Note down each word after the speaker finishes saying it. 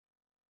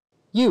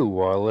You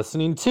are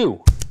listening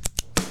to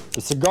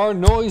the Cigar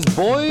Noise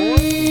Boys.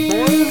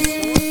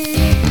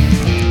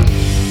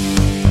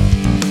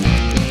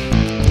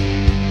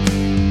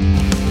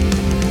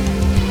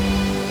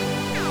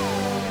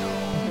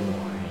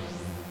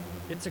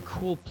 It's a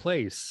cool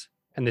place,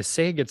 and they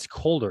say it gets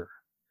colder.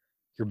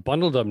 You're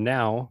bundled up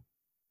now.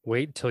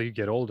 Wait till you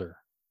get older.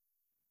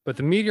 But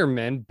the Meteor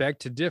Men beg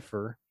to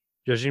differ,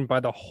 judging by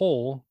the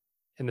hole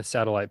in the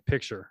satellite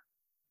picture.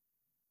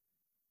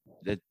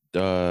 That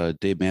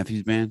Dave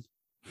Matthews Band?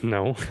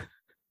 No.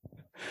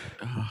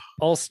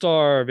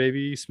 All-Star,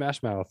 baby.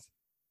 Smash Mouth.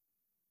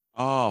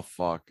 Oh,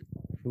 fuck.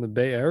 From the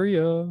Bay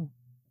Area.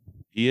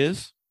 He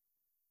is?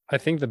 I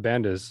think the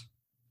band is.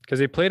 Because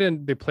they play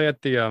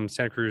at the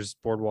Santa Cruz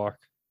Boardwalk.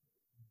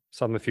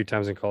 Saw them a few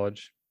times in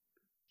college.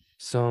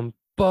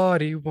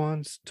 Somebody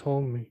once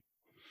told me.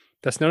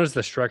 That's known as the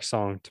Shrek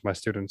song to my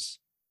students.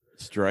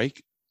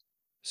 Strike?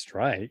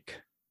 Strike?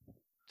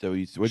 So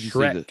what'd you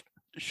Shrek. say?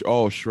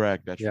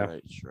 Shrek. That's Yeah.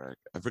 right. Shrek.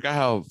 I forgot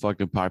how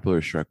fucking popular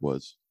Shrek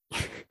was.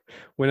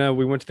 When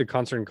we went to the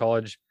concert in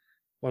college,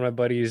 one of my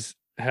buddies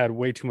had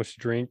way too much to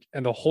drink,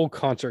 and the whole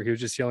concert he was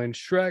just yelling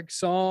Shrek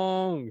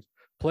songs,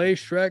 play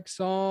Shrek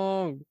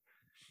song,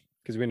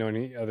 because we know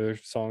any other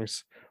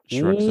songs.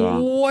 Shrek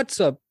song.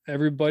 What's up,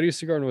 everybody?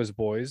 Cigar Noise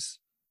Boys.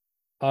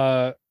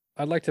 I'd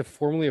like to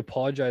formally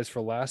apologize for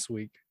last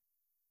week.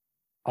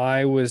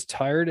 I was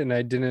tired and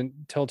I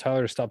didn't tell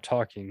Tyler to stop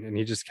talking, and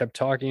he just kept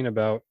talking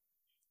about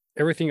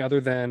everything other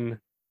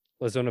than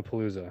La Zona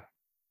Palooza.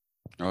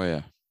 Oh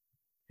yeah.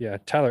 Yeah,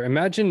 Tyler,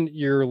 imagine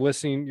you're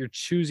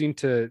choosing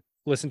to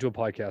listen to a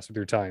podcast with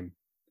your time.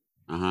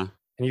 Uh-huh.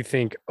 And you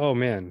think, oh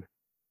man,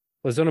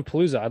 La Zona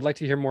Palooza, I'd like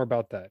to hear more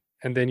about that.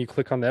 And then you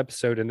click on the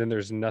episode and then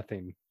there's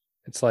nothing.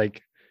 It's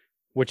like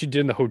what you did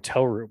in the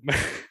hotel room.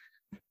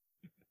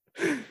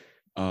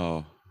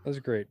 Oh. That was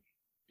great.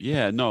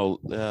 Yeah, no,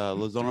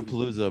 La Zona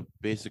Palooza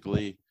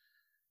basically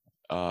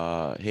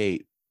hey,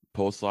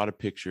 post a lot of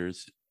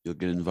pictures, you'll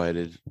get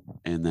invited,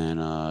 and then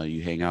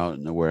you hang out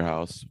in the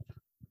warehouse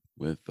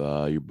with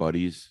your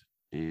buddies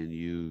and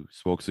you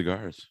smoke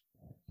cigars.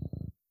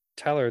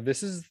 Tyler,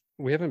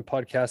 we haven't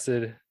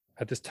podcasted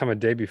at this time of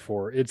day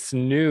before. It's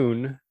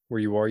noon where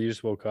you are. You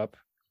just woke up.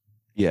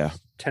 Yeah.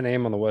 10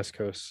 a.m. on the West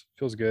Coast.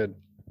 Feels good.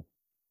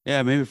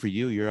 Yeah, maybe for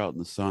you, you're out in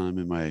the sun. I'm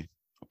in my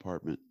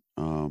apartment.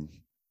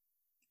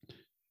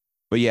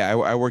 But yeah,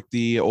 I work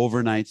the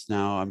overnights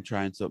now. I'm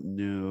trying something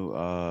new.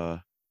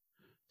 So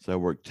I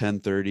work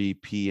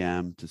 10:30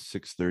 p.m. to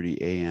 6:30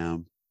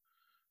 a.m.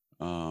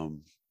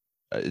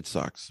 It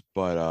sucks,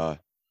 but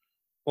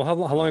well, how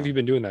long have you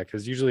been doing that?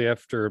 Because usually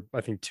after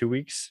I think 2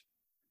 weeks,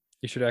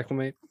 you should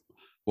acclimate.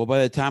 Well,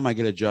 by the time I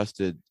get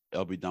adjusted,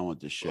 I'll be done with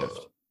the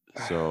shift.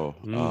 So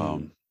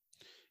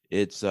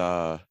it's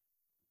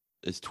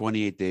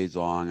 28 days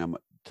long.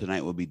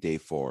 Tonight will be day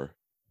 4.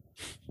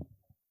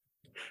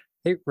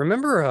 Hey,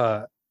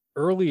 remember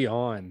early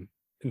on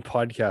in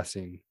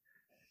podcasting,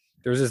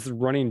 there was this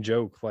running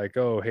joke like,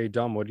 oh, hey,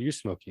 Dom, what are you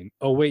smoking?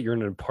 Oh, wait, you're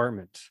in an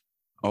apartment.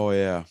 Oh,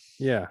 yeah.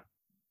 Yeah.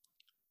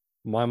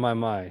 My.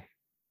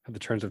 How the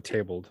turns have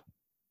tabled.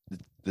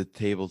 The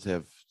tables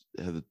have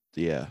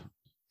yeah.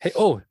 Hey,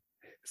 oh,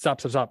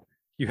 stop.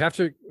 You have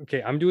to,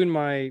 okay, I'm doing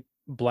my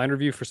blind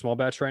review for small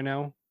batch right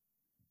now.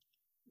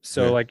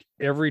 So like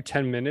every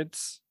 10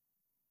 minutes,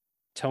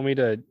 tell me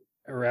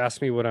or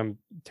ask me what I'm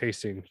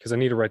tasting because I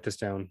need to write this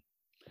down.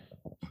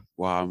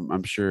 Wow,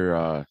 I'm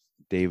sure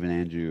Dave and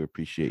Andrew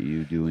appreciate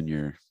you doing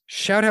your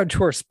shout out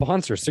to our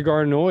sponsor,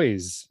 Cigar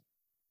Noise.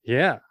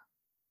 Yeah,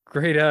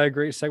 great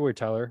segue,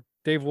 Tyler.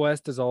 Dave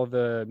West does all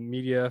the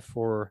media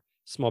for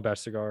Small Batch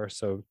Cigar.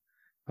 So,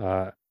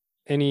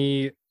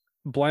 any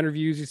blind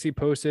reviews you see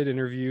posted,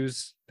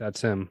 interviews,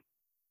 that's him.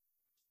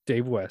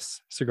 Dave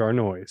West, Cigar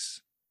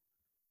Noise.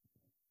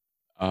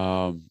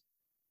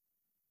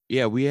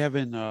 Yeah, we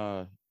haven't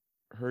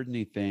heard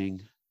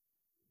anything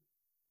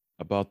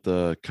about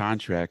the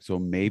contract, so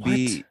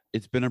maybe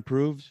it's been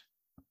approved.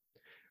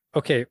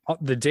 Okay,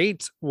 the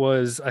date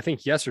was I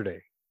think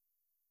yesterday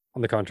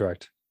on the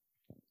contract.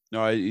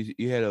 No,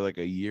 you had like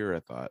a year, I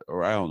thought,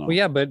 or I don't know. Well,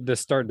 yeah, but the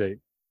start date.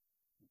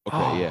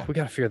 Okay, yeah, we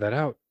got to figure that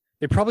out.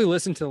 They probably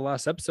listened to the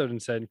last episode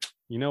and said,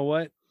 "You know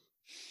what?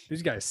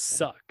 These guys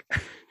suck."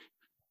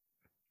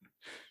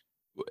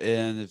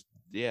 And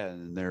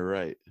they're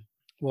right.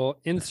 Well,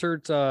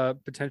 insert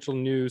potential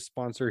new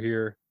sponsor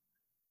here.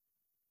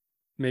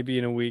 Maybe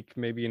in a week,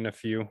 maybe in a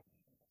few.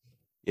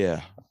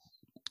 Yeah.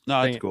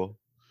 No, that's cool.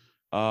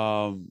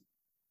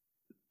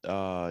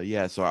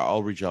 Yeah, so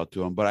I'll reach out to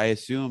them, but I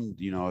assumed,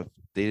 if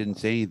they didn't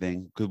say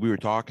anything, because we were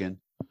talking,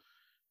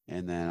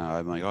 and then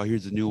I'm like, oh,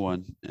 here's a new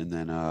one. And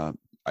then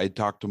I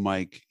talked to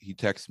Mike. He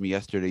texted me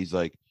yesterday. He's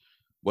like,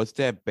 what's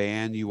that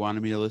band you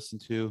wanted me to listen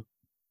to?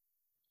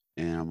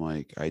 And I'm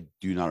like, I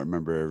do not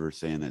remember ever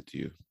saying that to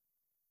you.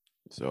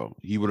 So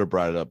he would have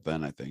brought it up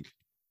then, I think.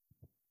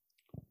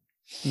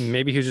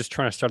 Maybe he was just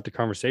trying to start the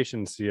conversation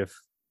and see if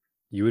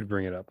you would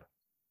bring it up.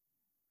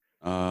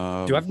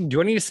 Do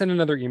I need to send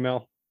another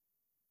email?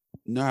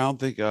 No, I don't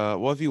think.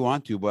 Well, if you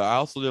want to, but I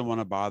also didn't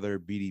want to bother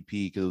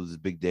BDP because it was a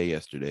big day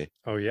yesterday.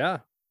 Oh yeah.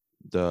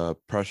 The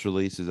press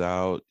release is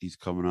out. He's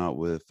coming out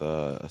with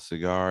a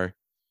cigar.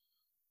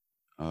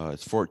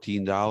 It's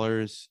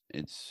 $14.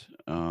 It's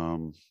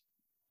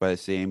by the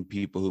same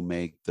people who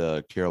make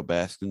the Carol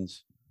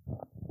Baskins.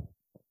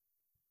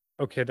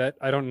 Okay, that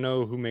I don't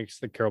know who makes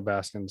the Carol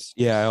Baskins.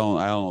 Yeah, I don't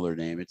know their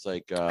name. It's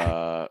like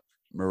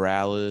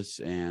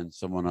Morales and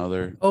someone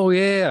other. Oh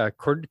yeah,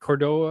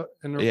 Cordova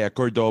and Yeah,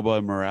 Cordoba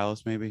and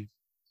Morales, maybe.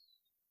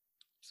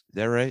 Is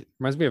that right?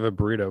 reminds me of a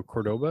burrito.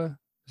 Cordoba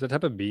is that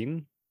type of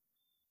bean?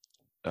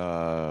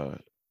 Uh,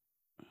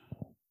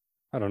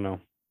 I don't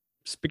know.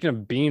 Speaking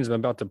of beans, I'm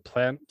about to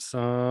plant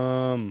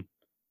some.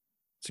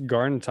 It's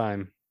garden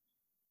time.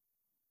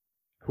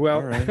 Who all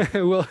out? right.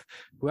 Who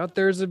out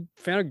there is a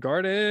fan of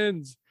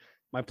gardens?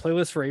 My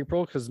playlist for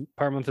April, because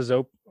Power Month is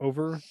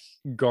over.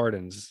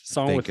 Gardens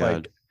Thank God.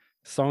 like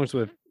songs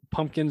with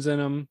pumpkins in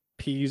them,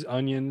 peas,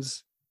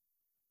 onions.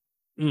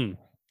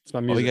 It's my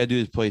All you music. gotta do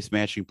is play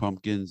Smashing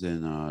Pumpkins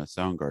and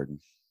Soundgarden.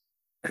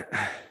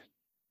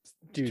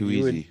 Dude, Too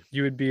you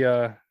easy. would be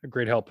a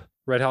great help.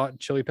 Red Hot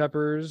Chili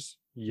Peppers.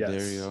 Yes.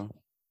 There you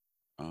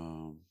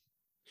go.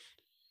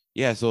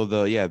 Yeah. So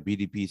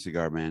BDP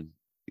cigar, man.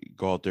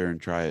 Go out there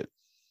and try it.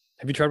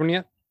 Have you tried one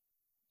yet?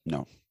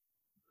 No.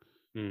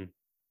 Hmm.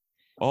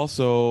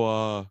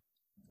 Also,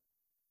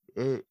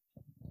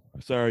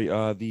 sorry.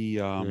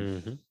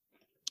 Mhm.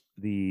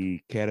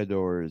 The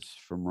Catadors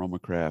from Roma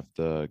Craft,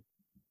 the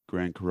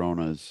Grand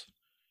Coronas.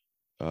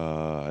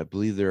 I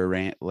believe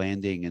they're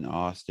landing in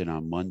Austin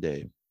on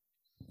Monday.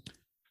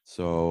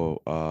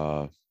 So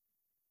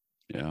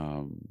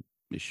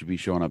it should be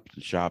showing up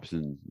to shops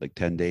in like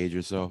 10 days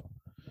or so.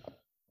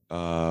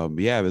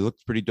 Yeah, it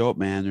looks pretty dope,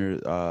 man.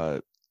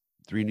 There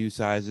 3 new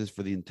sizes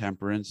for the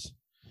Intemperance,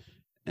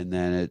 and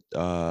then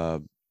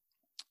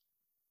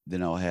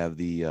then I'll have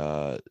the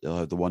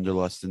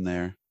Wonderlust in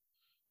there,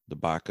 the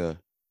Baca,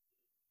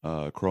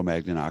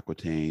 Cro-Magnon,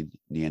 Aquitaine,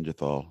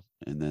 Neanderthal,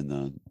 and then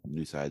the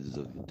new sizes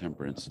of the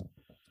Temperance.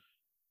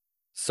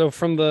 So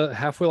from the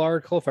Half Wheel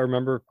article, if I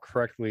remember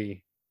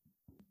correctly,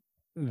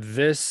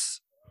 this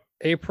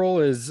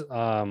April is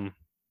the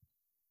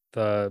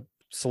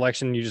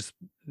selection you just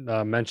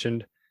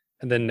mentioned,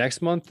 and then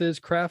next month is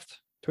Craft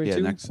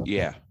 22.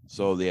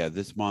 So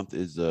this month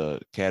is the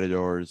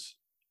Catadors,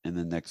 and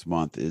then next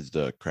month is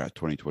the Craft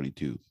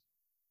 2022.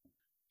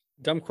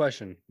 Dumb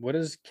question. What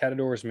does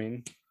Catadors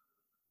mean?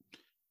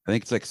 I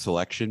think it's like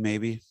selection,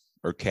 maybe,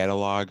 or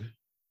catalog.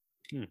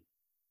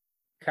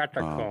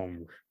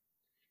 Catacombs.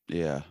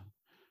 Yeah,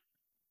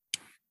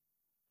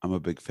 I'm a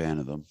big fan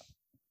of them.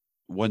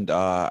 When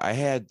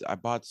I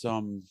bought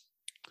some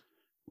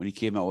when he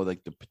came out with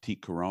like the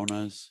Petite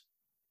Coronas,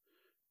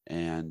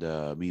 and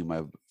me and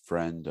my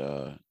friend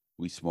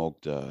we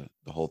smoked the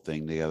whole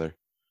thing together.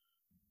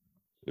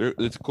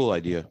 It's a cool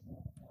idea.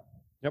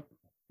 Yep.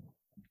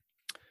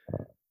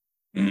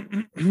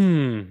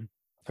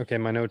 Okay,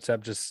 my notes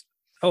app just.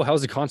 Oh,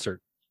 how's the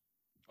concert?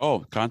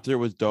 Oh, concert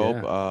was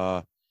dope.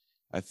 Yeah.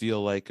 I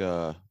feel like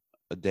a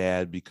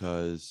dad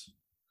because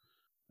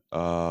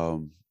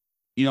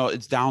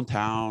it's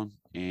downtown,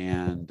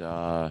 and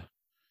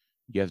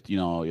you have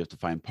to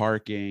find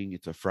parking.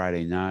 It's a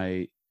Friday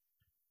night.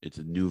 It's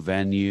a new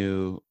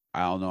venue.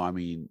 I don't know. I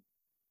mean,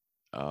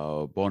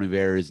 Bon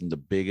Iver isn't the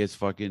biggest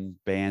fucking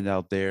band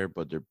out there,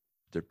 but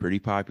they're pretty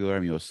popular. I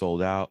mean, it was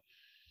sold out.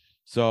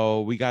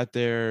 So we got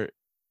there.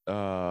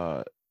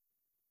 The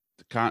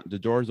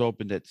doors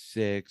opened at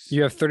 6.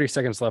 You have 30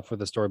 seconds left with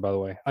the story, by the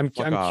way. I'm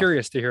off.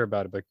 curious to hear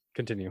about it, but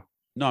continue.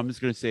 No, I'm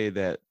just gonna say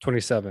that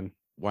 27.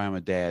 why I'm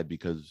a dad,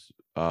 because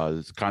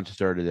this concert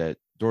started at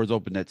doors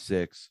opened at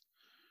 6.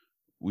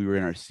 We were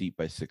in our seat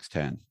by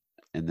 6:10,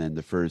 and then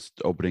the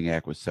first opening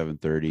act was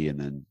 7:30, and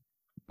then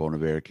Bon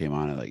Iver came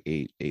on at like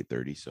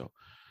 8:30. So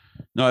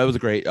no, it was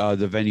great.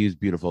 The venue is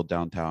beautiful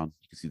downtown.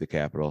 You can see the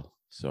Capitol.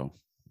 So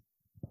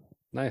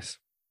Nice.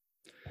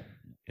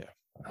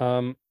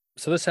 Yeah.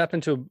 So this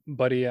happened to a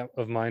buddy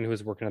of mine who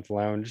was working at the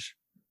lounge.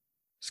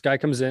 This guy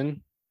comes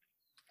in,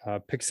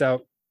 picks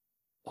out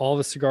all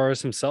the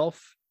cigars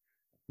himself,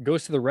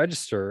 goes to the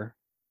register,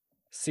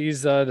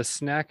 sees the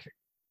snack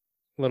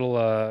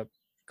little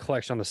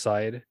collection on the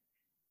side,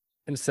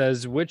 and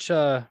says, which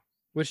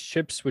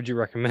chips would you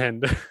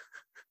recommend?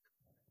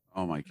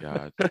 Oh my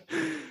God.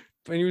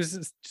 And he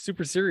was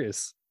super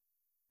serious.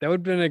 That would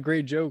have been a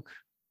great joke,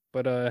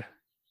 but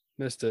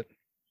missed it.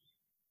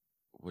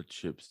 What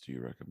chips do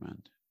you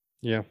recommend?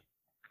 Yeah.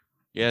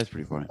 Yeah, it's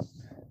pretty funny.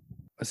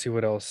 Let's see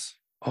what else.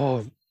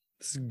 Oh,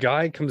 this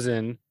guy comes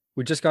in.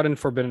 We just got in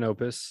Forbidden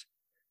Opus.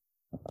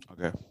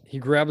 Okay. He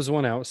grabs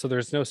one out, so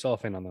there's no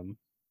cellophane on them.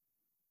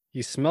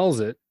 He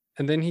smells it,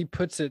 and then he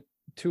puts it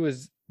to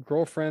his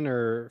girlfriend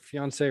or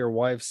fiance or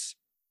wife's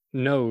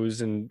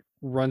nose and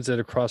runs it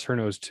across her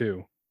nose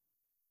too.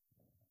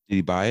 Did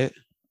he buy it?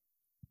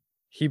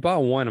 He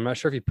bought one. I'm not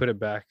sure if he put it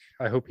back.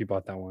 I hope he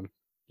bought that one.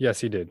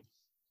 Yes, he did.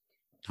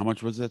 How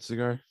much was that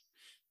cigar?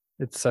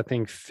 It's, I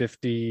think,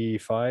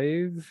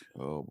 55.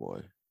 Oh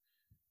boy.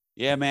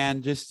 Yeah,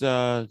 man. Just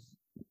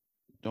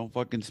Don't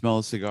fucking smell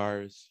the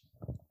cigars,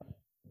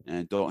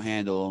 and don't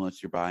handle them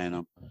unless you're buying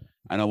them.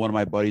 I know one of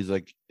my buddies,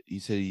 like, he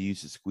said he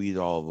used to squeeze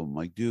all of them. I'm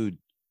like, dude,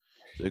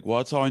 he's like, well,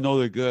 that's how I know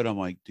they're good. I'm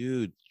like,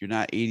 dude, you're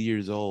not 80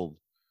 years old.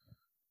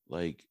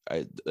 Like,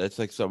 that's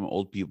like some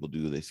old people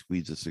do. They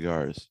squeeze the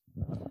cigars.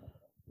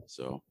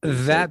 So he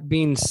said, That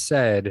being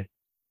said,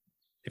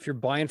 if you're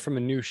buying from a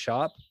new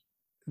shop,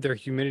 their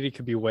humidity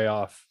could be way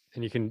off,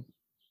 and you can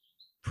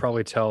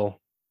probably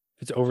tell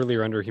if it's overly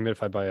or under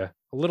humidified by a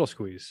little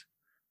squeeze,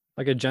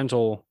 like a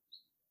gentle.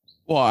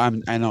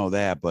 well, I know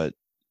that, but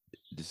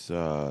this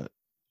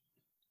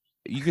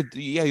you could,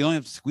 yeah, you only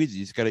have to squeeze it.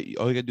 You just gotta,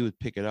 all you gotta do is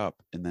pick it up,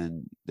 and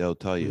then they'll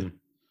tell you.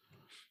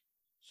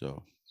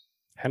 So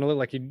Handle it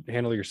like you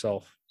handle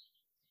yourself.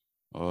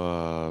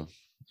 rough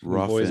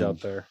Boys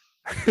out there.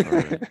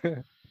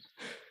 right.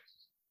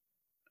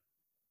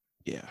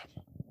 Yeah.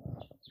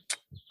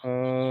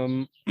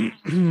 Ooh,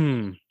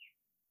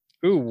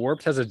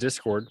 Warped has a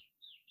Discord.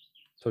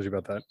 Told you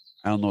about that.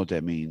 I don't know what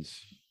that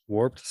means.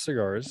 Warped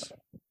Cigars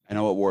I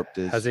know what Warped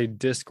is. has a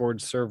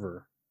Discord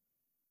server.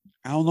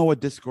 I don't know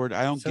what Discord.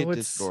 I don't So get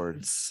it's,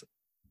 Discord.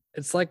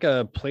 it's like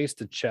a place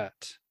to chat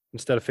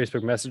instead of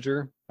Facebook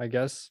Messenger, I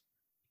guess.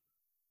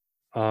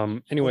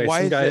 Anyway, why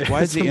some is guy, it,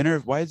 why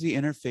is the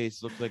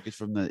interface look like it's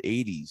from the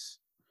 80s?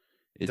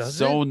 It's Does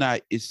so it?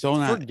 not. It's so for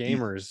not.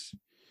 gamers.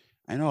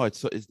 I know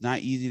it's not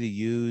easy to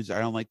use. I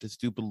don't like the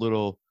stupid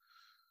little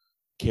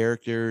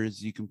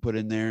characters you can put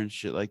in there and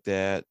shit like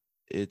that.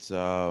 It's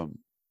Well,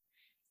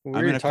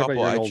 I'm in a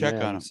couple. I check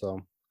man, on them.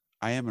 so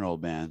I am an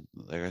old man.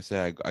 Like I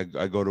said, I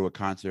go to a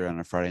concert on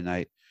a Friday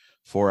night,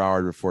 4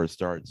 hours before it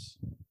starts.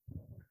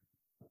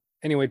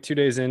 anyway, 2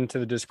 days into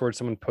the Discord,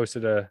 someone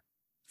posted a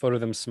photo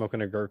of them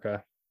smoking a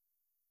Gurkha.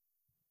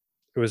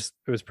 It was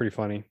pretty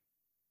funny.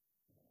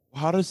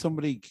 How does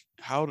somebody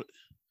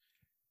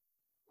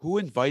who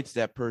invites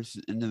that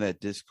person into that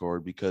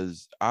Discord?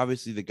 Because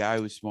obviously the guy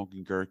who's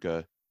smoking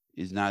Gurkha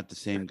is not the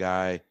same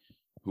guy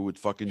who would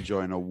fucking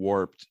join a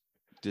Warped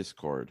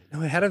Discord.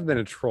 No, it had to have been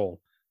a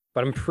troll,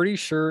 but I'm pretty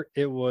sure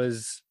it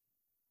was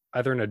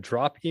either in a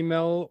drop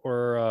email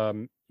or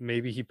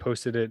maybe he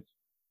posted it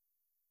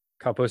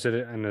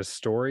in a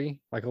story,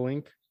 like a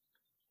link.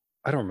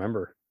 I don't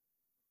remember.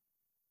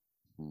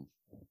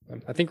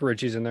 I think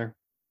Richie's in there.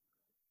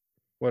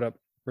 What up,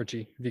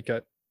 Richie?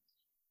 VCut.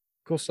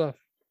 Cool stuff.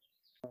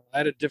 I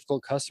had a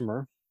difficult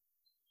customer.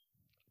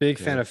 Big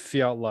fan Okay. of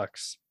Fiat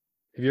Lux.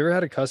 Have you ever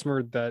had a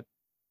customer that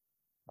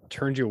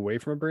turned you away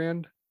from a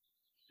brand?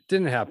 It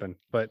didn't happen,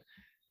 but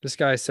this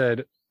guy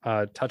said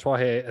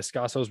Tatuaje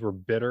Escasos were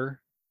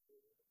bitter.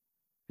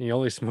 He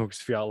only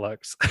smokes Fiat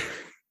Lux.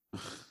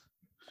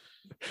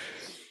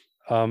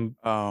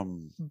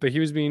 But he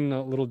was being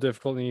a little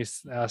difficult, and he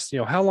asked,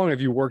 how long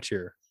have you worked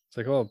here? It's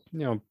like, oh,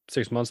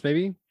 6 months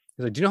maybe.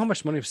 He's like, do you know how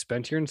much money I've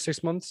spent here in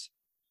 6 months?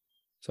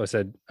 So I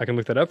said, I can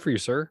look that up for you,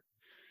 sir.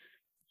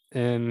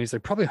 And he's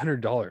like, probably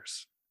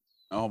 $100.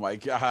 Oh my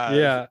god.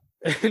 Yeah.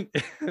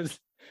 That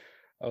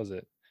was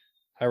it.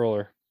 High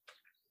roller.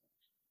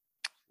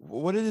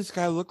 What did this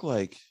guy look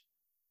like?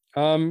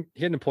 He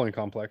had Napoleon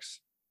complex.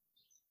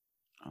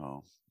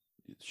 Oh,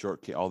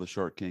 all the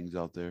short kings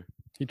out there.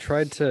 He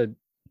tried to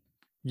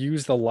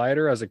use the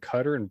lighter as a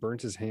cutter and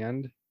burnt his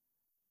hand.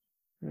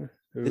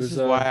 This is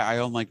why I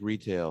don't like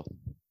retail.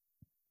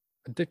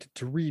 Addicted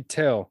to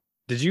retail.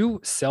 Did you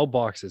sell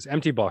boxes,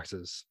 empty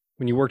boxes,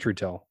 when you worked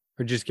retail,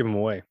 or just give them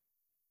away?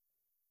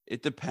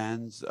 It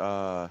depends.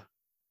 Yeah,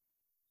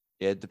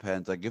 it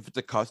depends. Like if it's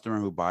a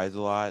customer who buys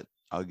a lot,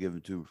 I'll give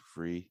them to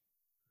free.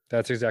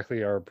 That's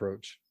exactly our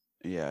approach.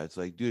 Yeah, it's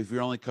like, dude, if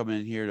you're only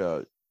coming in here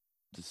to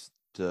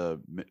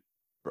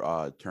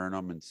turn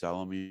them and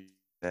sell them,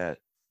 that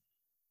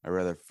I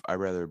rather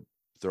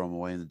throw them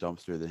away in the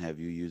dumpster than have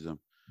you use them.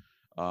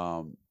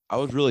 I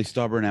was really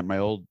stubborn at my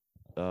old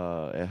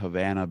at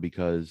Havana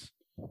because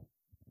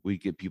we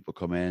get people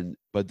come in,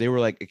 but they were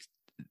like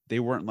they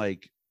weren't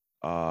like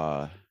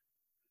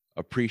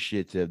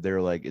appreciative. They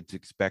were like, it's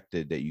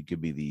expected that you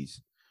give me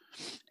these.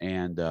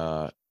 And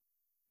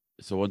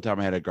so one time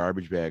I had a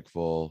garbage bag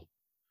full.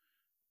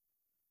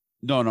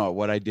 No,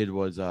 what I did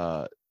was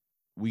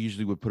we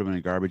usually would put them in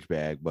a garbage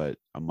bag, but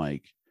I'm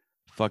like,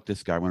 fuck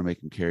this guy, I'm gonna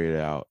make him carry it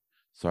out.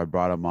 So I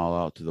brought them all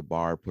out to the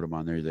bar, put them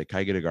on there. He's like, can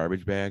I get a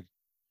garbage bag?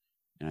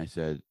 And I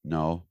said,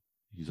 no.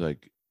 He's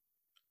like,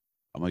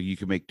 I'm like, you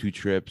can make 2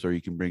 trips or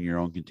you can bring your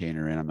own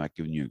container in. I'm not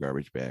giving you a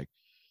garbage bag.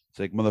 It's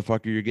like,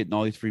 motherfucker, you're getting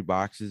all these free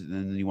boxes and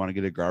then you want to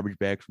get a garbage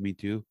bag for me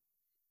too?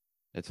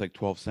 That's like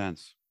 12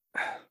 cents.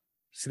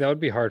 See, that would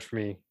be hard for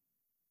me.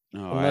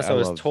 No, Unless I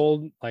was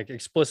told like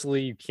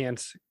explicitly you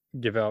can't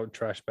give out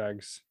trash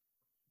bags.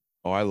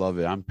 Oh, I love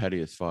it. I'm petty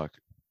as fuck.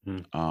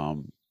 And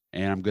I'm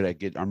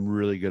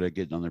really good at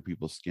getting under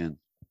people's skin.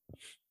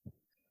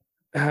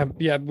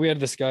 Yeah, we had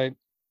this guy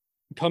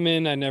come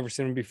in. I'd never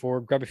seen him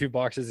before, grab a few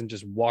boxes and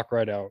just walk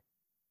right out.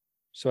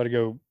 So I had to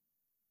go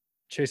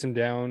chase him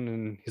down,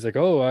 and he's like,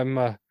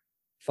 oh,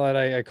 thought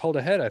I called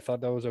ahead. I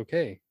thought that was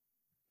okay.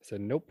 I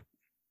said, nope.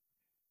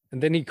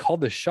 And then he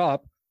called the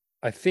shop.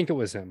 I think it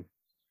was him.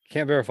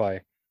 Can't verify.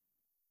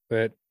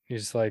 But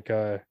He's like,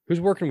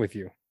 who's working with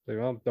you? Like,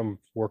 well, I'm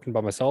working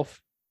by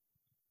myself.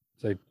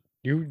 It's like,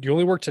 you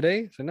only work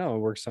today? I said, no, I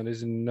work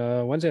Sundays and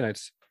Wednesday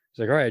nights. He's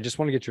like, all right, I just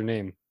want to get your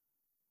name.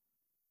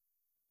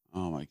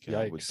 Oh my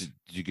god! What, Yikes.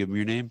 did you give him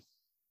your name?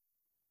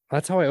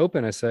 That's how I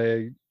open. I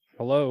say,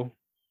 hello,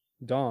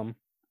 Dom.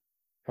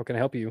 How can I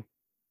help you?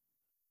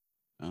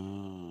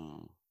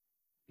 Oh,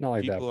 Not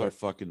like that, people are but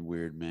fucking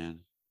weird, man.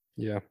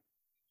 yeah.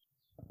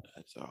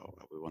 That's how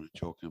we want to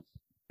choke him.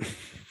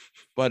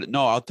 But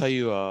no, I'll tell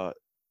you.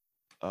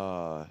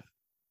 Uh,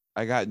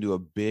 I got into a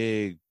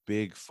big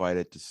fight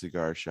at the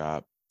cigar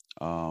shop.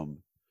 Um,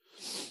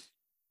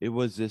 it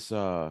was this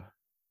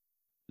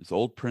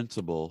old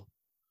principal,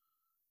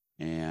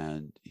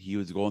 and he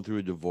was going through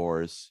a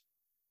divorce,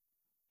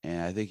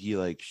 and I think he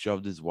like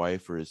shoved his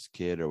wife or his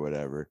kid or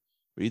whatever.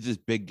 But he's this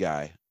big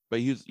guy. But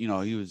he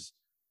was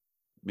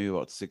maybe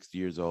about 60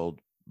 years old,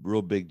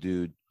 real big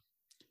dude.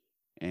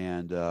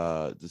 And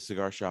the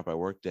cigar shop I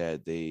worked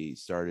at, they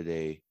started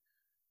a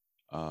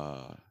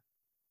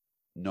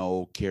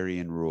no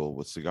carrying rule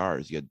with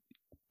cigars.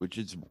 Which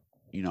is,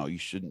 you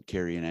shouldn't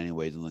carry in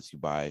anyways unless you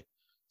buy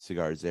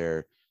cigars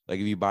there. Like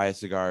if you buy a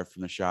cigar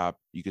from the shop,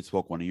 you could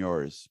smoke one of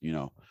yours,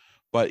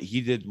 But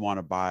he didn't want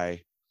to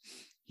buy.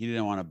 He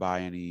didn't want to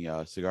buy any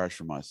cigars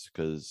from us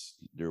because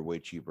they're way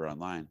cheaper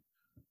online.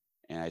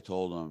 And I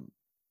told him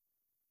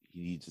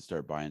he needs to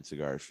start buying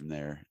cigars from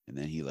there. And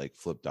then he like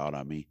flipped out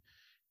on me,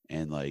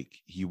 and like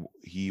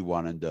he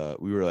wanted to.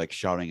 We were like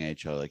shouting at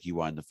each other, like he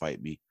wanted to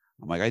fight me.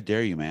 I'm like, I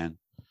dare you, man.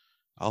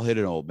 I'll hit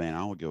an old man. I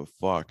don't give a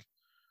fuck.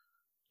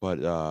 But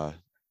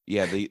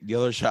yeah, the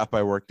other shop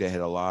I worked at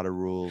had a lot of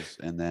rules,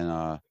 and then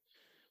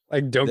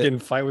Like, don't get in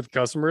fight with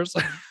customers.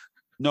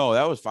 no,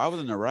 I was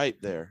in the right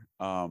there.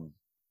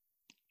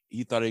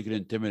 He thought he could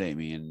intimidate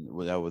me, and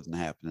that wasn't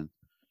happening.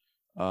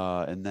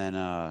 And then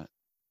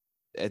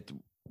at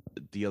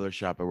the other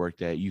shop I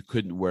worked at, you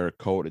couldn't wear a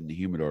coat in the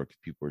humidor because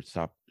people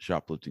were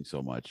shoplifting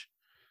so much.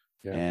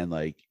 Yeah. And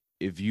like,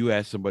 if you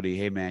ask somebody,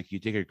 "Hey man, can you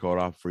take your coat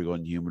off before you go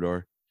in the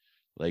humidor?"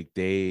 Like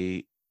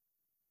they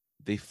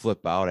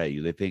flip out at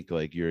you. They think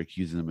like you're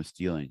accusing them of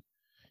stealing.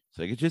 It's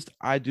like,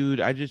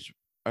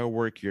 I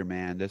work here,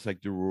 man. That's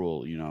like the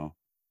rule,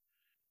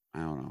 I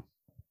don't know.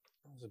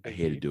 I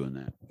hated doing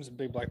that. There's a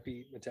big black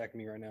bee attacking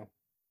me right now.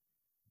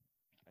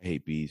 I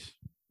hate bees.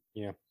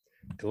 Yeah.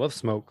 They love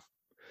smoke.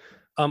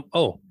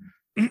 Oh.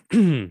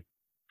 You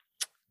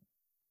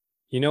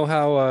know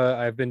how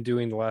I've been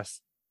doing the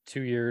last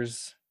 2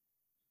 years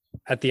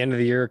at the end of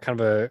the year, kind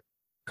of a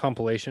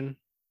compilation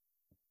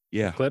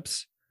Yeah.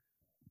 clips.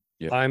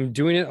 Yeah. I'm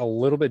doing it a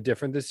little bit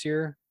different this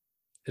year.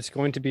 It's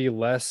going to be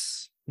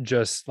less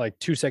just like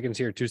 2 seconds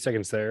here, 2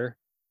 seconds there.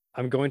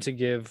 I'm going to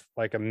give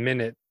like a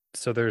minute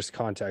so there's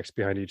context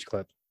behind each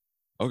clip.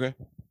 Okay.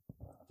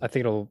 I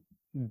think it'll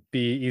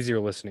be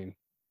easier listening.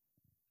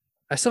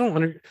 I still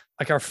don't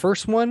like our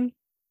first one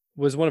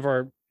was one of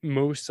our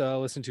most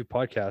listened to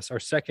podcasts. Our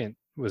second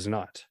was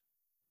not.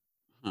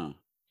 Huh.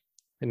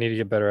 I need to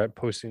get better at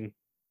posting.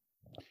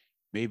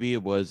 Maybe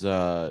it was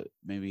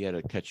maybe you had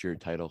a catchier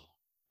title.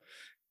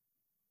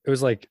 It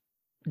was like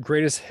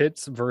greatest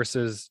hits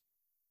versus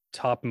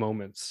top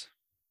moments.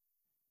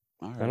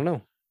 All right. I don't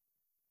know.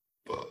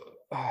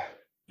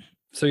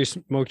 So you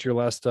smoked your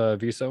last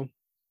Viso?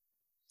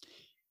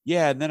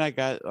 Yeah, and then I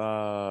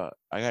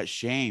got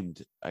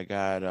shamed. I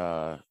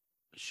got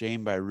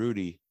shamed by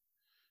Rudy.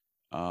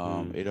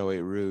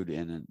 808 Rude,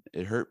 and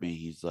it hurt me.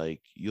 He's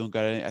like, "You don't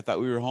got any." I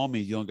thought we were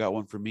homies. You don't got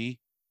one for me.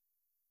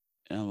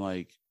 And I'm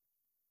like,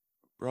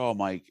 bro, I'm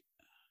like,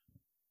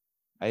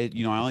 I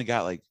only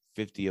got like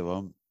 50 of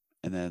them,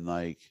 and then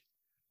like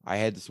I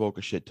had to smoke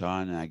a shit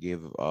ton, and I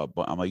gave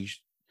I'm like,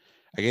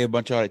 I gave a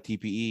bunch out at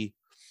TPE.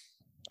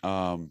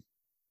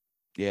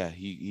 Yeah,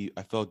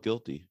 I felt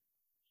guilty.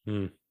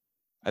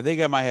 I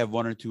think I might have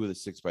one or two of the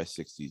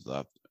 6x60s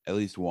left, at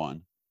least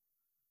one.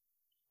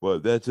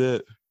 But that's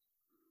it.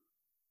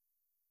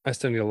 I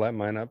still need to light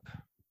mine up.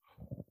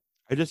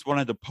 I just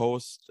wanted to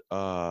post.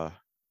 Well,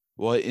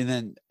 and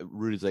then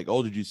Rudy's like,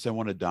 "Oh, did you send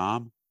one to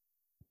Dom?"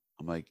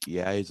 I'm like,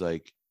 "Yeah." He's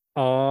like,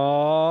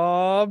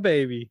 "Oh,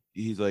 baby."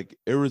 He's like,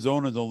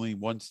 "Arizona's only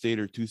one state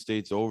or two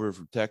states over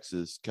from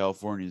Texas.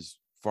 California's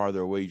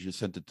farther away. You just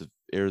sent it to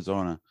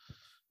Arizona."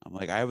 I'm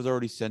like, I was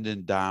already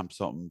sending Dom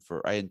something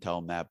for. I didn't tell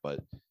him that, but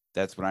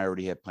that's when I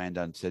already had planned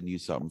on sending you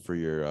something for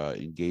your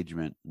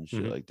engagement and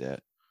shit like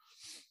that.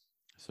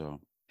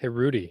 So, hey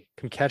Rudy,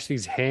 come catch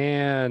these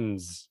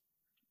hands.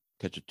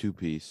 Catch a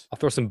 2-piece. I'll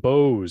throw some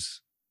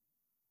bows.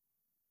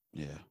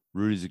 Yeah,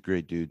 Rudy's a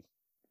great dude.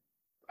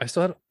 I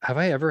still have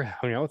I ever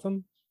hung out with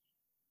him?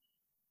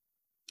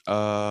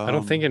 I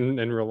don't think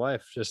in real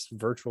life, just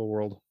virtual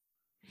world.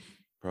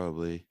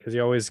 Probably because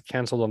he always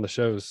canceled on the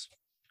shows.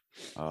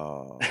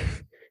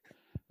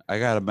 I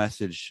got a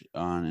message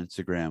on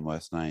Instagram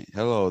last night.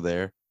 "Hello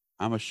there.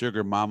 I'm a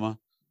sugar mama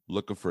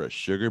looking for a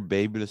sugar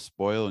baby to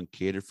spoil and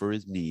cater for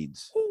his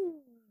needs."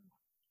 Ooh.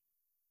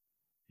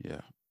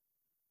 Yeah.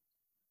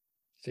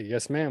 So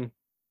yes, ma'am.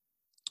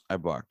 I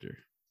blocked her.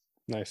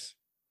 Nice.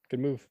 Good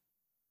move.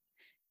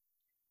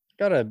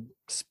 Got a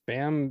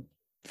spam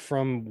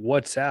from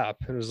WhatsApp.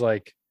 It was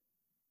like,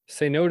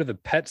 say no to the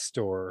pet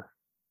store.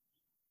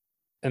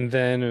 And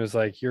then it was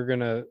like, you're going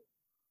to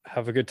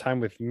have a good time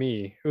with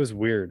me. It was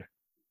weird.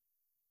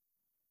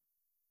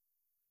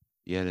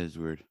 Yeah, it is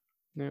weird.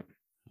 Yeah.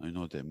 I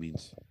know what that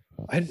means.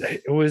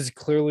 It was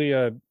clearly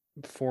a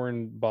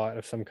foreign bot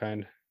of some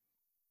kind.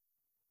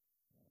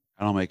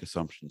 I don't make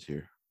assumptions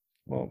here.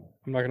 Well,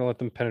 I'm not going to let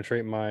them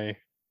penetrate my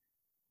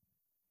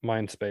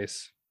mind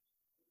space.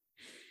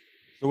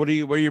 So what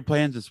are your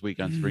plans this week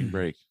on spring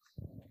break?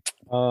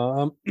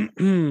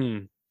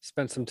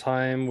 Spent some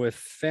time with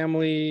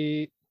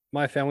family,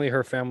 my family,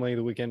 her family,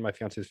 the weekend, my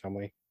fiance's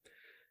family.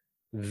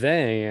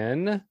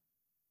 Then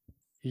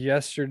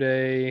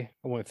yesterday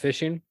I went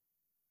fishing.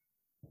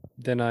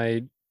 Then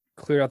I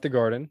cleared out the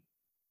garden,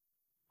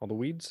 all the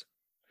weeds.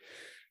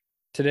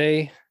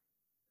 Today,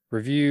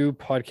 review,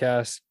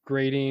 podcast,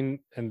 grading,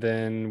 and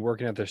then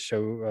working at the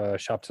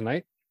shop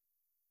tonight.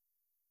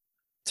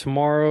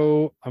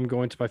 Tomorrow, I'm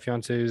going to my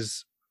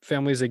fiance's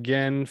family's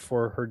again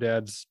for her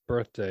dad's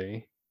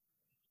birthday.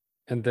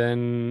 And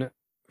then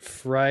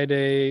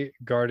Friday,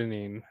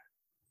 gardening.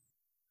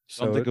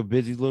 Sounds like a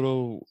busy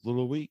little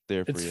week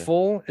there for It's you.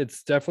 full.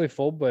 It's definitely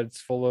full, but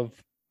it's full of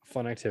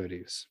fun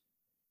activities.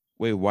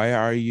 Wait, why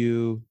are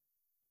you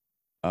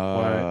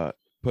Why?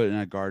 putting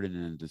a garden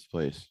in this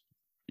place?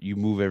 You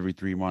move every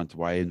 3 months.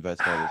 Why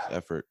invest all this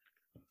effort?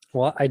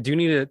 Well, I do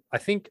need I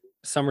think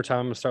summertime,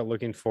 I'm gonna start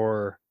looking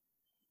for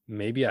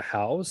maybe a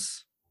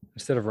house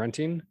instead of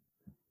renting.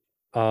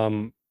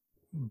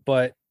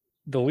 But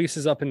the lease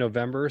is up in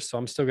November, so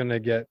I'm still gonna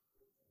get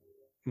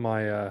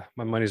my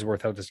money's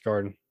worth out of this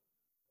garden.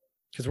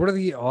 Because what are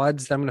the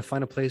odds that I'm gonna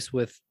find a place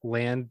with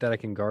land that I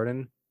can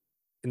garden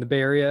in the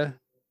Bay Area?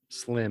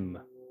 Slim.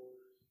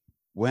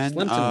 When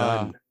Slim to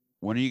none.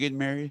 when are you getting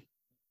married?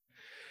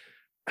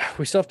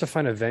 We still have to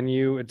find a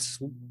venue. It's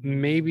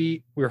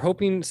maybe we're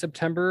hoping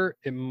September.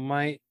 It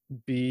might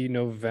be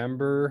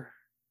November,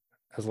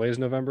 as late as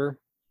November.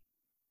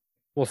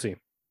 We'll see.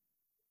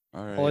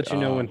 All right. I'll let you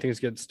know when things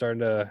get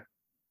starting to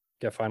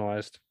get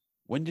finalized.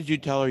 When did you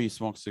tell her you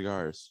smoke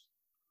cigars?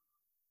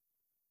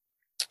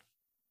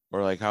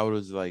 Or like how it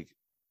was like?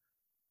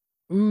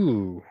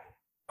 Ooh,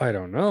 I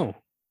don't know.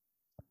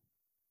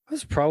 It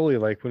was probably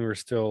like when we were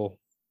still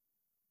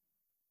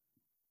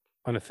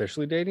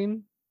unofficially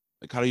dating.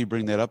 Like how do you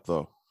bring that up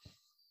though?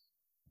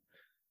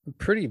 A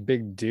pretty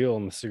big deal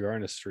in the cigar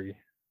industry.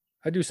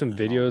 I do some Oh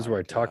videos where my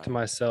I talk to God.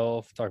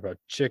 myself, talk about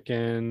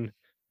chicken,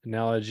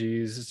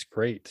 analogies. It's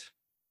great.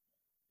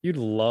 You'd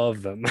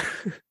love them.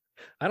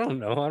 I don't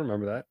know. I don't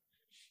remember that.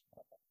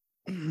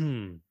 I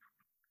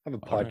have a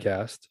All right.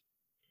 podcast.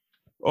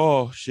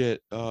 Oh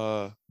shit.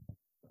 The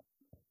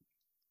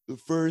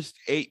first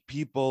 8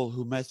 people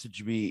who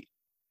message me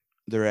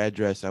their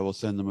address, I will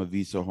send them a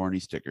Visa horny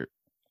sticker.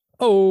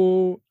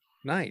 Oh,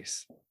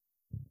 nice.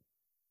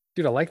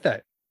 Dude, I like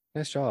that.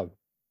 Nice job.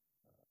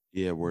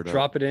 Yeah, word up.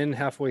 Drop it in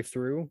halfway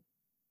through.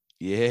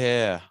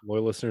 Yeah.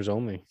 Loyal listeners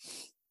only.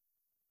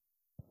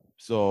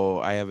 So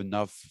I have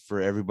enough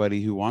for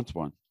everybody who wants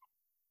one.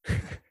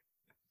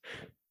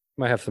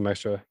 Might have some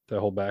extra to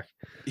hold back.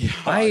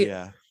 Yeah,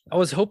 yeah. I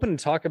was hoping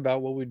to talk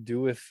about what we'd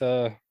do with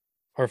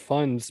our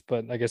funds,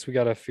 but I guess we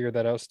got to figure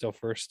that out still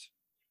first.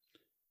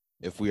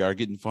 If we are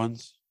getting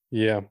funds.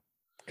 Yeah,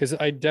 because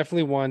I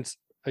definitely want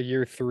a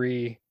year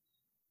 3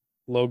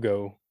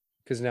 logo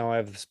because now I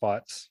have the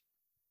spots.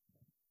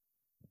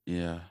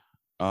 Yeah.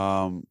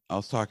 I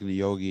was talking to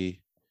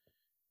Yogi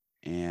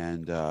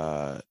and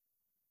about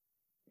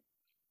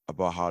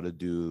how to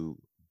do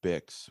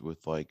Bics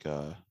with like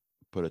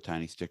put a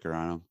tiny sticker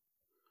on them.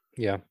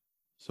 Yeah.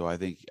 So I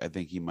think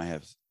he might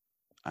have,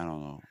 I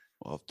don't know.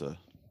 We'll have to.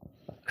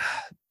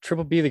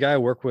 Triple B, the guy I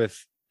work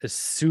with, is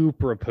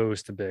super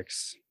opposed to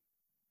Bix.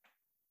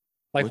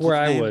 Like What's where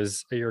his I name?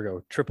 was a year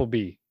ago. Triple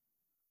B.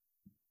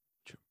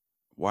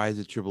 Why is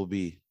it Triple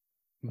B?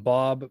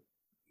 Bob.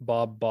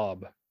 I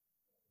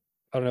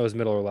don't know his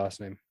middle or last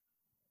name.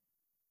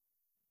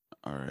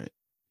 All right.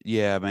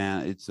 Yeah,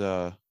 man. It's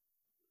I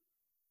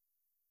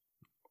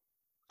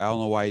don't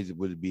know why he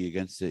would be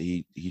against it.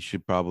 He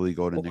should probably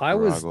go to Well,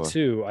 Nicaragua. I was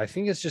too. I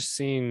think it's just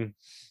seeing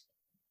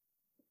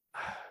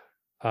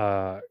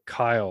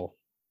Kyle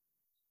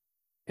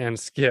and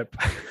Skip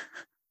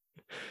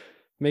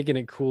making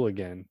it cool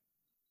again.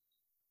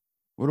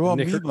 What about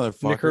me,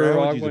 motherfucker?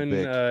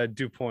 Nicaraguan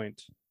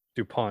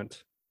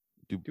DuPont.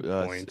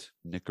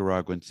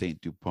 Nicaraguan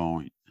Saint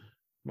DuPont.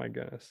 My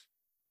goodness.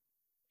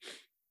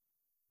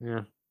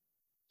 Yeah.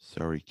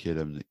 Sorry, kid.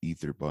 I'm the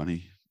ether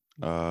bunny.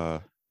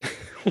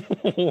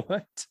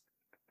 What?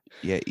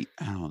 Yeah,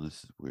 I don't know.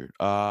 This is weird.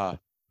 What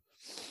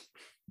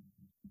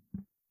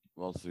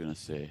else was I gonna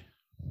say?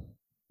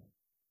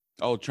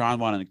 Oh, Tron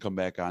wanted to come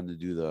back on to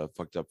do the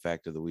fucked up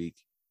fact of the week.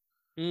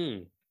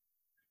 Mm.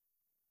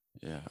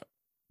 Yeah,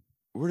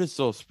 we're just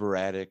so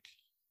sporadic.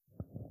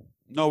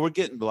 No, we're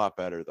getting a lot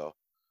better though.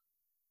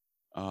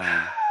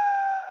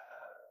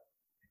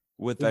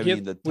 We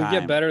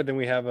get better, then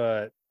we have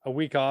a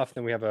week off,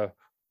 then we have a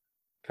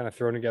kind of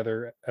thrown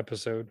together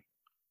episode.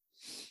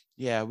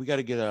 Yeah, we got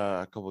to get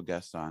a couple of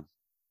guests on.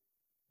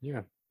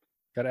 Yeah.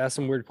 Got to ask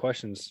some weird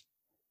questions.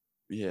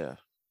 Yeah.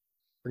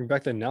 Bring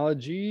back the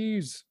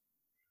analogies.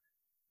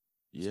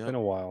 It's Yeah. been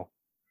a while.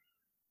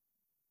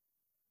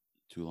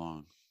 Too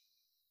long.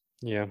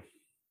 Yeah. We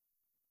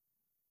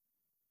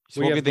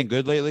Smoke have anything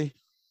good lately?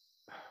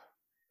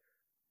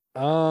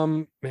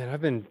 man,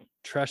 I've been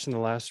trashing the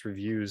last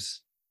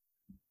reviews.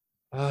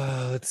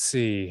 Let's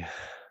see.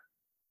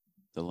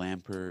 The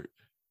Lampert.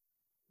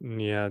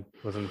 Yeah,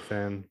 wasn't a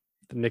fan.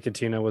 The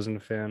Nicotina wasn't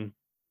a fan.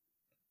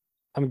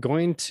 I'm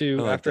going I to,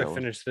 like after I that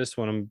one. finish this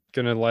one, I'm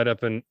gonna light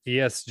up an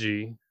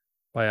ESG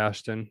by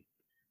Ashton.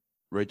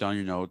 Write down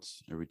your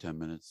notes every 10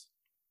 minutes.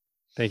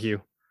 Thank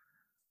you.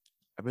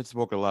 I've been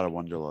smoking a lot of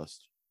Wonderlust.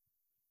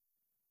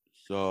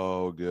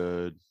 So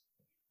good.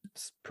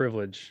 It's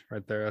privilege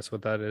right there. That's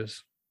what that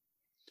is.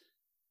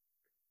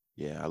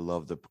 Yeah, I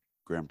love the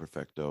Grand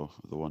Perfecto,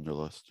 the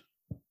Wonderlust.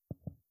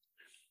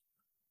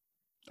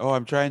 Oh,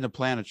 I'm trying to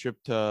plan a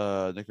trip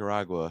to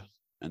Nicaragua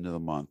end of the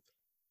month.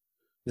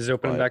 Is it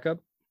opening But back up?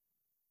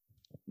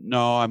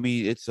 no, I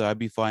mean it's I'd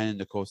be flying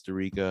into Costa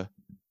Rica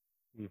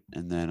Hmm.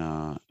 and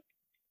then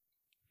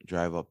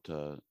drive up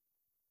to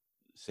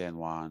San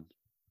Juan.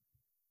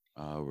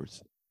 Where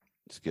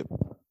Skip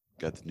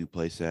got the new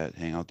place at,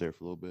 hang out there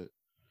for a little bit.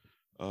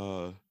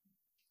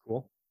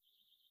 Cool.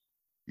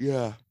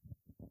 Yeah.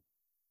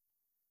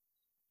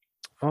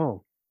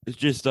 Oh, It's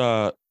just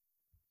there's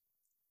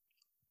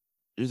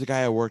a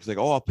guy at work like,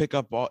 oh, I'll pick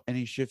up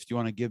any shifts you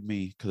want to give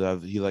me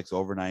because he likes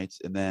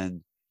overnights. And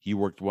then he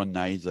worked one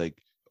night. He's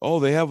like, oh,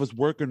 they have us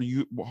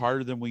working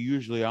harder than we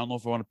usually. I don't know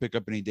if I want to pick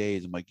up any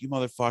days. I'm like, you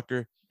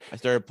motherfucker. I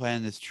started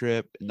planning this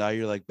trip and now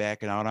you're like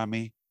backing out on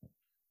me.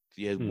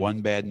 You had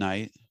one bad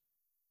night.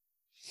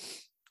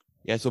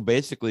 Yeah. So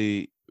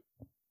basically,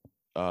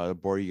 to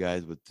bore you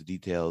guys with the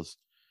details,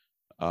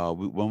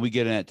 when we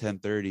get in at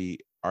 10:30,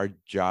 our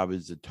job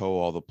is to tow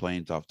all the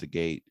planes off the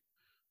gate.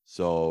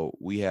 So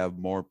we have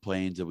more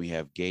planes than we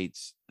have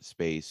gates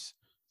space.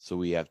 So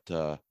we have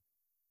to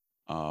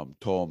tow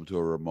them to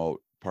a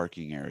remote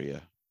parking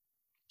area.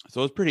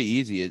 So it's pretty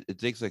easy. It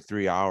takes like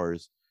 3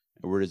 hours.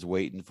 And we're just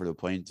waiting for the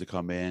planes to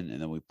come in,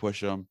 and then we push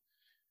them,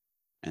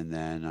 and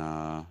then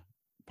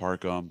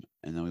park them,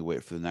 and then we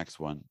wait for the next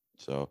one.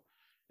 So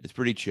it's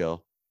pretty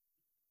chill.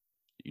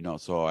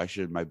 So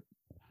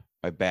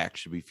my back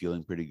should be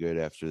feeling pretty good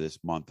after this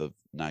month of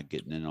not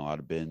getting in a lot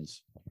of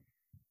bins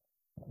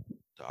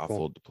to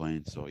offload the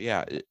plane. So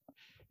yeah,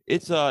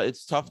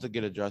 it's tough to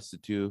get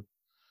adjusted to,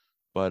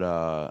 but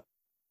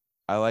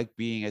I like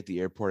being at the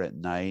airport at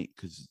night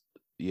because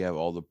you have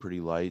all the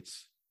pretty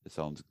lights. It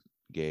sounds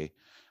gay,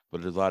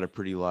 but there's a lot of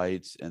pretty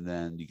lights, and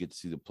then you get to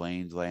see the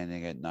planes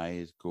landing at night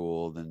is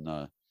cool, then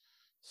the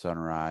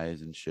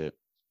sunrise and shit.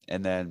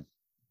 And then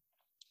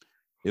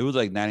it was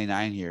like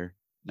 99 here,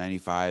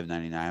 95,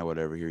 99,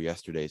 whatever here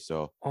yesterday.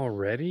 So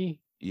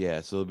already?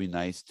 yeah, so it'll be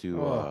nice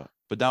to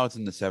but now it's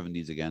in the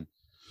 70s again.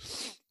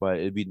 But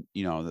it'd be,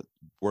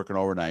 working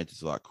overnight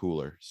is a lot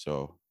cooler.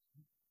 So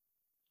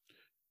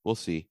we'll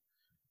see.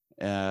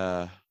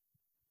 And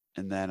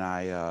then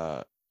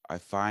I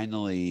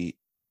finally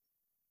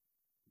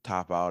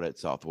top out at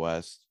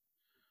Southwest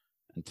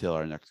until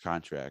our next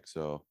contract.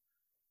 So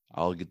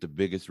I'll get the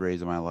biggest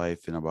raise of my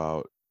life in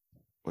about,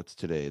 what's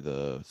today,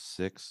 the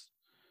 6th?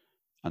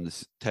 On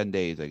the 10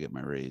 days I get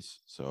my raise.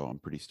 So I'm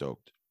pretty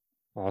stoked.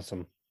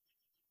 Awesome.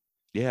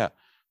 Yeah.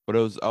 But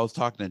I was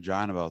talking to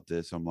John about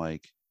this. I'm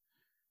like,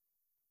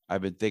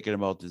 I've been thinking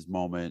about this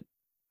moment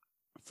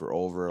for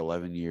over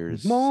 11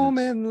 years.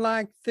 Moment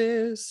like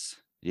this.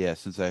 Yeah,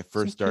 since I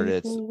first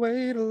started.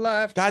 Wait a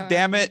lifetime. God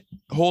damn it.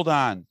 Hold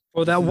on.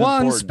 Oh, that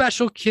one important.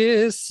 Special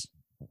kiss.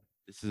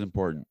 This is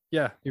important.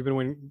 Yeah, you've been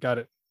waiting. Got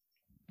it.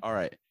 All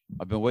right.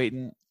 I've been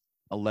waiting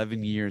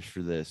 11 years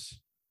for this.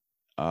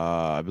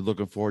 I've been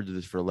looking forward to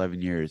this for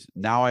 11 years.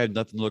 Now I have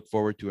nothing to look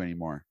forward to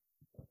anymore.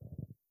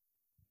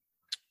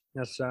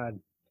 That's sad.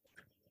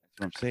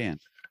 That's what I'm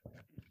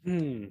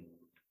saying.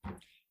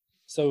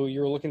 So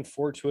you're looking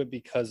forward to it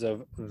because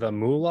of the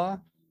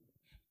moolah?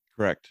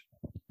 Correct.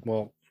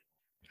 Well,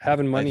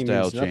 having money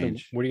Lifestyle means nothing.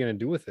 change. What are you going to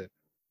do with it?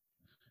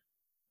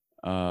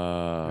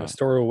 Gonna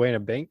store it away in a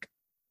bank?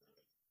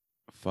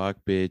 Fuck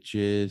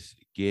bitches.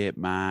 Get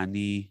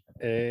money.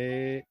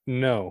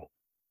 No.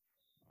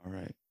 All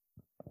right.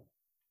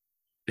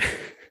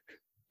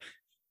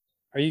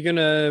 Are you going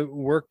to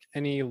work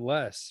any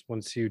less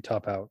once you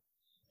top out,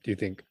 do you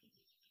think?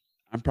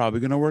 I'm probably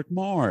going to work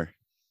more.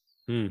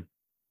 I'm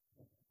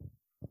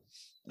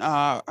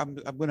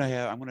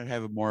gonna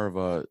have a more of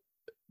a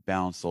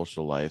balanced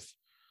social life.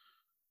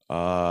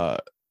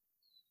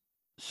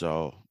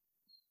 So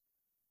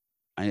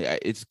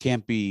it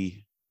can't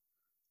be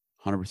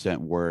 100%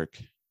 work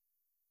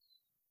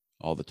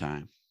all the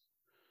time.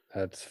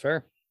 That's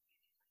fair.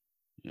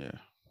 Yeah.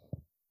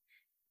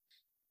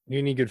 You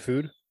any good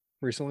food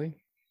recently?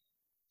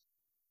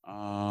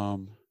 I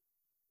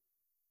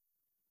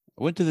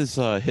went to this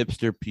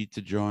hipster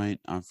pizza joint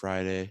on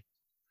Friday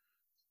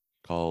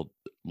called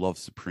Love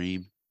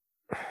Supreme.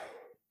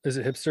 Is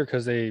it hipster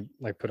because they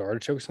like put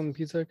artichokes on the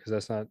pizza? Because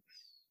that's not.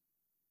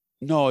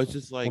 No, it's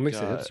just like What makes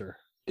it hipster?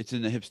 It's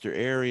in the hipster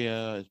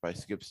area. It's by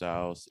Skip's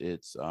house.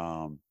 It's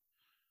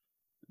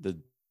the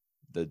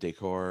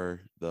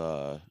decor,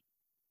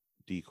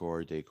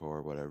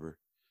 whatever.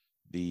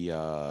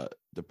 The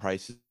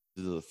prices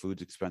of the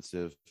food's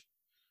expensive.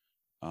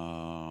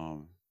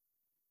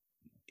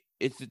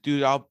 It's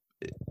dude. I'll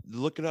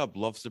look it up.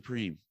 Love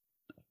Supreme,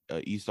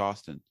 East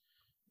Austin.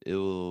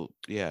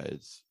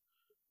 It's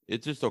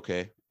just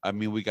okay. I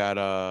mean, we got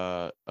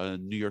a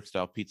New York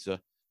style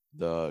pizza.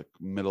 The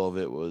middle of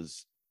it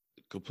was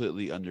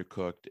completely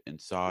undercooked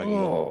and soggy.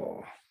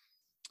 Oh,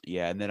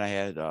 Yeah, and then I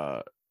had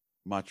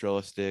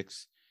mozzarella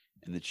sticks,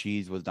 and the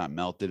cheese was not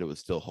melted; it was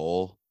still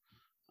whole.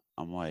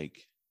 I'm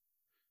like,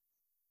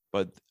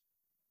 but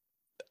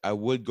I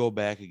would go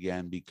back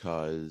again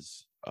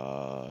because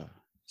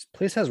this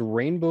place has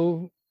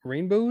rainbows.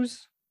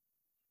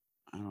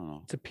 I don't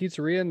know. It's a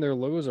pizzeria and their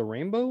logo is a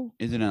rainbow.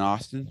 Is it in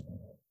Austin?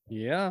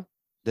 Yeah,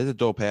 That's a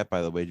dope hat,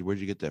 by the way. Where'd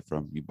you get that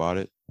from? You bought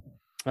it?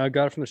 I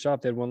got it from the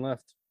shop. They had one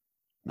left.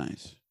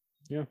 Nice.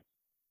 Yeah.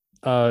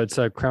 It's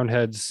a Crown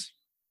Heads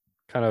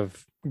kind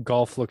of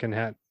golf looking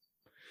hat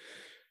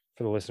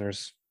for the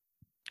listeners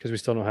because we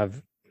still don't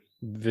have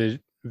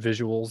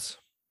visuals.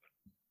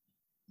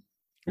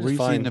 Where are you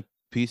seeing the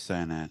peace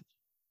sign at?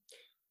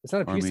 It's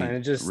not a peace sign.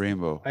 It just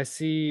rainbow. I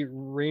see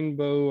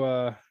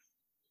rainbow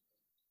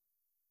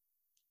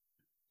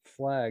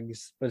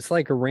flags, but it's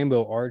like a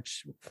rainbow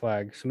arch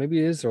flag. So maybe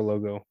it is their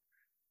logo.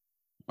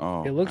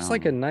 Oh, it looks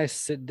like a nice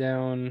sit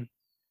down.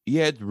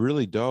 Yeah, it's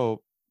really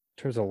dope.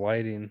 In terms of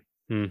lighting.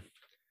 But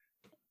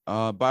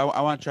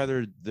I want to try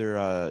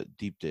their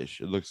deep dish.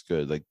 It looks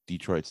good, like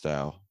Detroit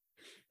style.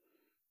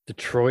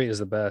 Detroit is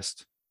the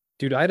best.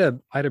 Dude, I had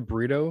a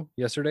burrito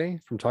yesterday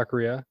from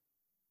Taqueria.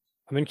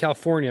 I'm in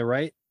California,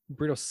 right?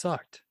 Burrito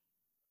sucked.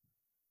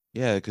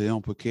 Yeah, because they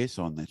don't put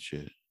queso on that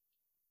shit.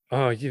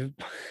 Oh, you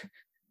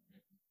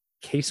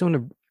queso on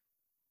a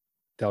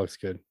that looks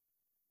good.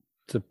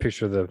 It's a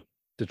picture of the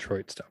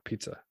Detroit style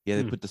pizza. Yeah,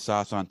 they put the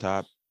sauce on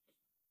top.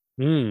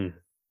 Yeah.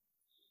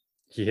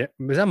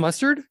 Is that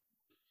mustard?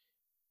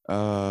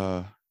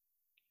 I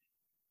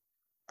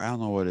don't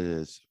know what it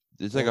is.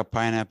 It's like a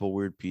pineapple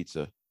weird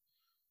pizza.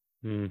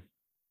 Yeah,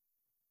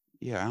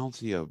 I don't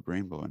see a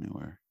rainbow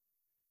anywhere.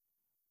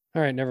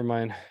 All right, never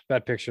mind.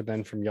 Bad picture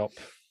then from Yelp.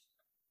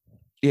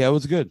 Yeah, it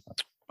was good.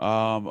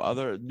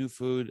 Other new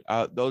food.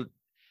 Though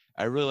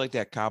I really like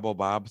that Cabo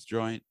Bob's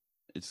joint.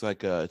 It's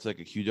like a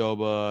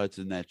Qdoba. It's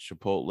in that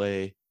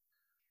Chipotle.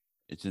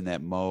 It's in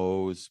that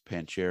Moe's,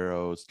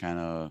 Pancheros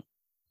kind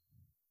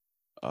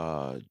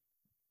of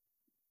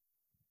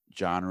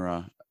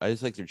genre. I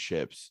just like their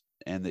chips,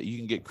 and that you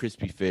can get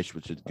crispy fish,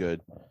 which is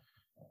good.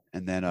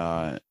 And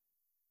then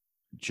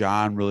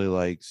John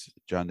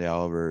De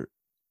Oliver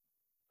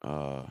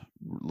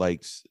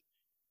likes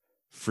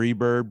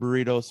Freebird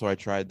burrito, so I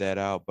tried that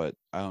out, but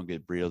I don't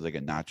get burritos. I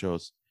get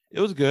nachos. It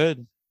was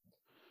good,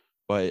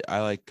 but I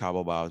like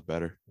Cabo Bob's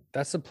better.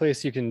 That's the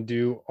place you can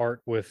do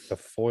art with the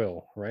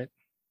foil, right?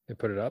 They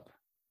put it up.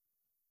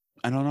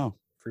 I don't know.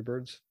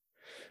 Freebirds,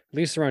 at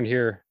least around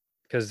here,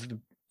 because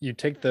you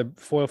take the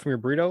foil from your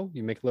burrito,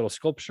 you make a little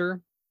sculpture,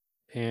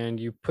 and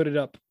you put it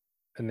up,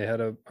 and they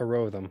had a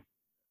row of them.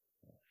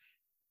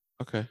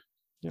 Okay.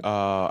 Yep.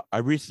 I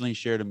recently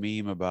shared a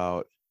meme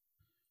about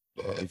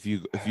if you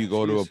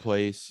go to a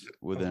place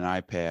with an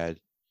iPad,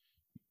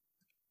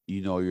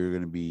 you know you're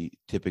going to be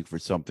tipping for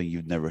something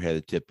you've never had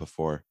a tip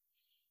before.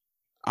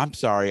 I'm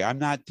sorry, I'm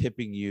not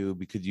tipping you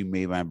because you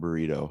made my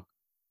burrito.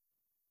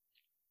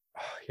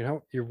 You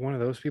know, you're one of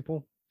those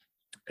people.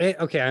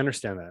 Okay, I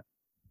understand that.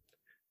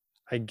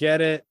 I get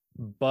it,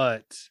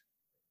 but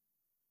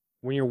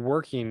when you're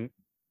working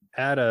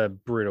at a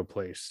burrito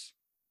place,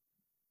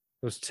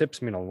 those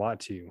tips mean a lot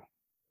to you.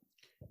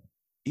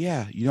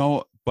 Yeah,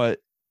 but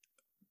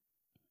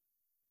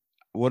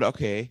what?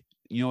 Okay,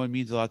 it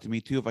means a lot to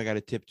me too if I got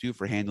a tip too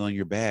for handling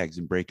your bags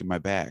and breaking my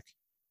back.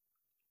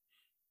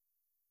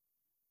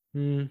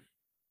 How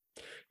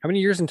many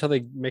years until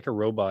they make a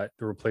robot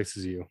that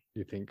replaces you, do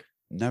you think?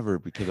 Never,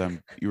 because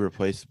I'm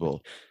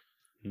irreplaceable.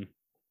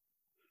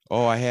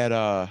 Oh, I had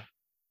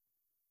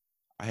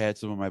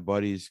some of my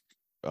buddies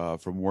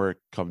from work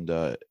come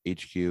to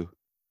HQ.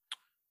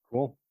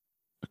 Cool.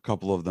 A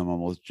couple of them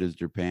almost jizzed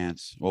their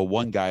pants. Well,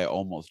 one guy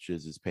almost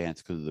jizzed his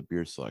pants because of the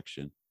beer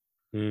selection.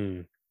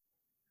 And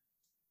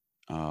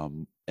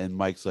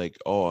Mike's like,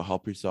 "Oh,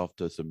 help yourself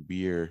to some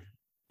beer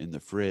in the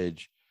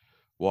fridge."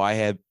 Well,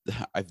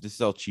 this is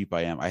how cheap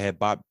I am. I had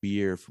bought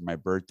beer for my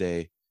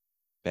birthday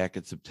back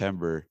in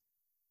September.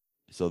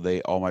 So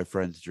all my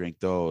friends drink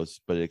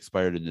those, but it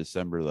expired in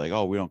December. Like,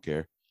 oh, we don't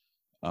care.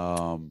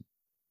 And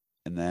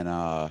then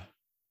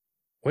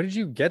what did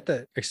you get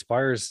that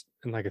expires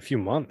in like a few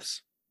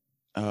months?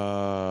 It's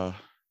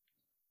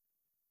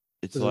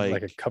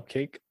like a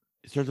cupcake.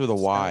 It starts with a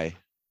Y.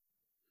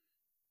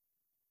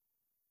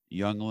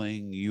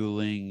 Youngling,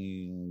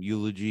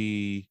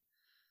 eulogy.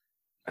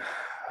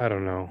 I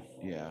don't know.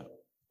 Yeah.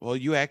 Well,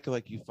 you acted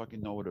like you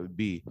fucking know what it would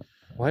be.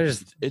 Well,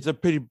 it's a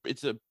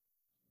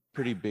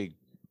pretty big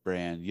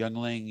brand.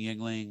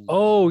 Youngling.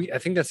 Oh, I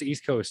think that's the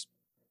East Coast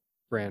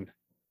brand.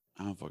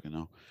 I don't fucking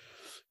know.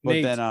 But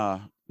Nate,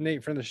 then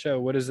Nate, friend of the show.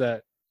 What is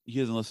that? he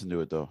doesn't listen to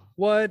it though.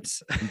 What?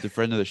 He's a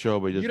friend of the show,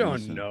 but he You doesn't don't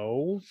listen.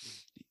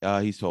 know.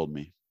 He's told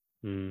me.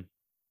 Hmm.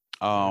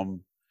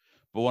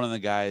 But one of the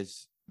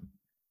guys,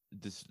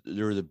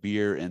 there was a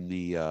beer in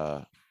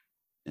the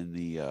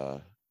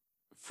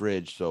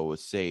fridge, so it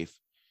was safe.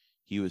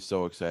 He was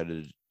so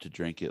excited to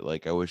drink it.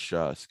 Like I wish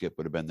Skip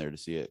would have been there to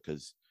see it,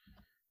 because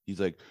he's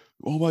like,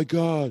 "Oh my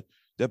god,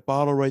 that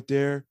bottle right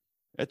there,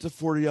 that's a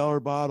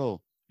 $40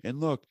 bottle. And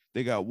look,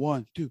 they got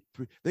 1, 2,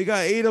 3, they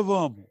got 8 of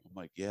them." I'm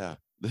like, "Yeah,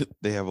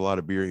 they have a lot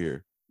of beer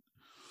here."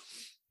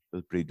 It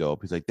was pretty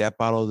dope. He's like, "That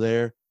bottle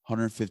there,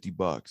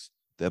 $150.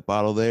 That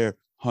bottle there,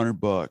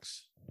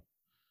 $100."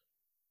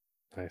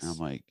 Nice. And I'm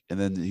like, and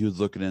then he was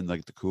looking in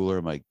like the cooler.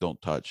 I'm like,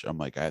 "Don't touch." I'm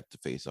like, "I have to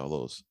face all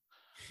those."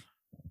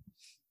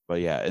 But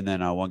yeah, and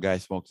then one guy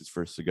smoked his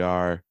first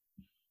cigar.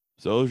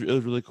 So it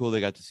was really cool. They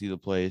got to see the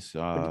place.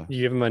 You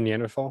give him a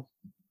Neanderthal?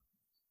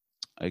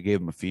 I gave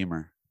him a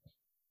femur.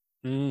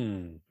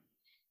 Oro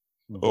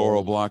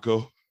Bold.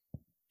 Blanco.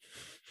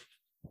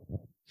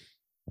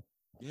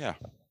 Yeah.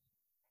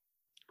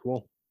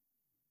 Cool.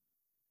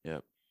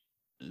 Yep.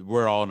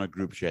 We're all in a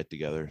group chat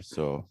together.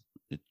 So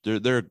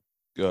they're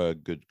a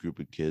good group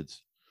of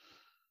kids.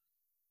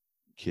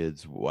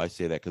 Well, I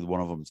say that because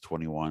one of them is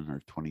 21 or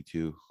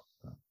 22.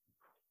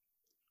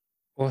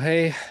 Well,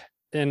 hey,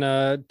 in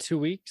 2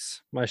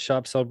 weeks, my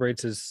shop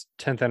celebrates its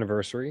 10th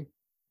anniversary.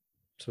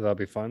 So that'll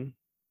be fun.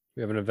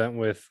 We have an event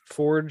with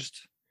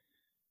Forged,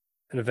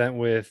 an event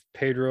with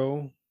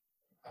Pedro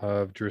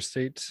of Drew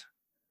Estate,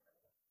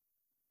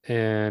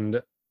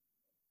 and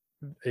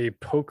a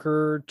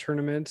poker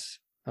tournament,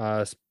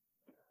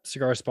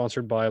 cigar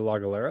sponsored by La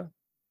Galera.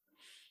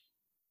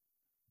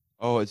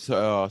 Oh, it's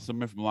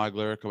someone from La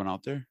Galera coming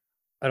out there?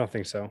 I don't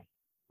think so.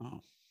 Oh.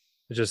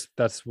 It's just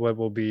that's what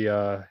will be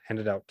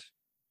handed out.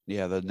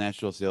 Yeah, the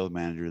national sales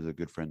manager is a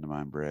good friend of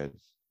mine,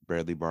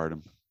 Bradley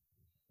Bardem.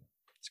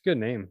 It's a good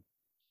name.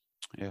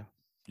 Yeah,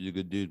 he's a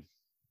good dude.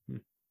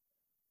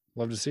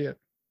 Love to see it.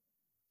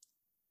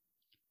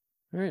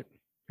 All right.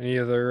 Any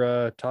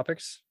other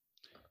topics?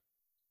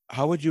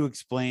 How would you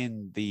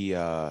explain the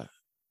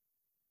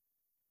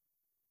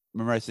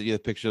remember I sent you the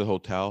picture of the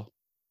hotel?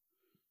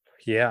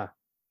 Yeah.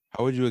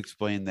 How would you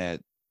explain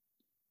that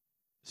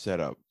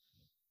setup?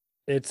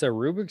 It's a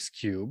Rubik's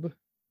Cube.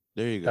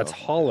 There you go. That's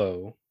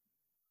hollow.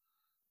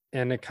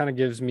 And it kind of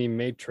gives me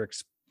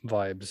Matrix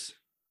vibes.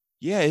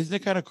 Yeah, isn't it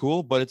kind of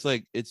cool? But it's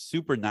like it's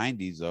super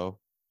 90s though.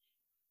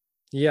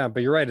 Yeah,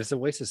 but you're right. It's a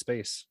waste of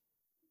space.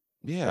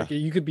 Yeah. Like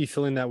you could be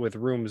filling that with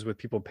rooms with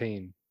people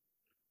paying.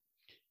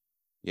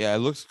 Yeah, it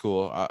looks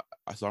cool.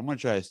 So I'm gonna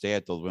try to stay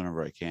at those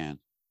whenever I can.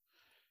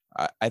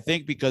 I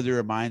think because it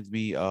reminds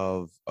me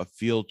of a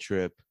field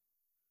trip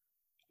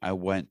I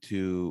went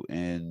to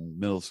in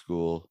middle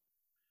school.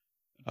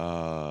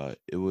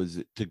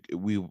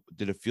 We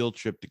did a field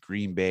trip to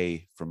Green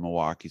Bay from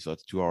Milwaukee, so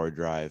it's a 2-hour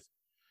drive.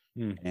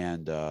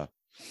 And it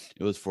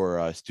was for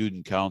a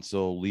student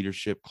council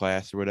leadership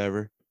class or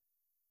whatever.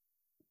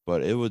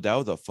 But that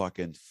was a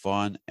fucking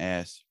fun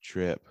ass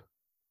trip.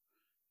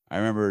 I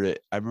remember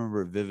it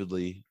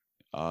vividly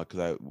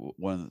because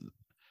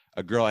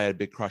a girl I had a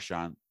big crush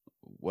on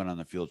went on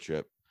the field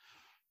trip,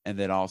 and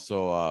then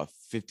also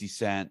 50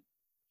 Cent,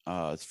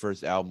 his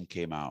first album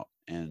came out,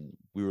 and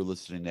we were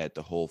listening to that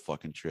the whole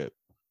fucking trip.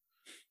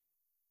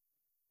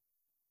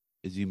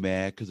 Is he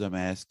mad because I'm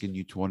asking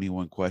you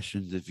 21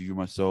 questions? If you're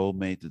my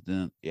soulmate,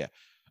 then yeah.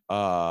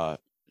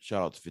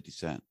 Shout out to 50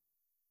 Cent.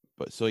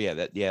 But so yeah,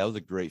 that was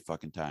a great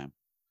fucking time.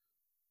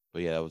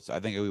 But yeah, I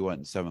think we went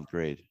in 7th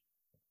grade.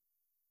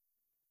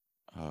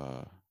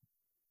 Yeah,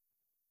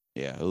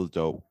 it was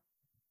dope.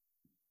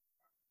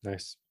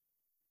 Nice.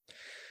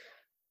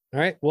 All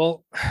right.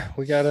 Well,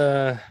 we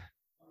gotta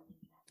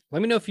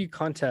let me know if you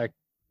contact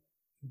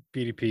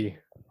BDP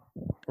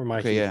or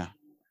Mikey. Okay, yeah.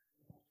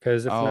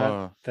 Because if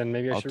not, then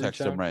maybe I should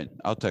text him right.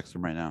 I'll text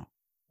him right now.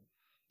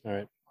 All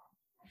right.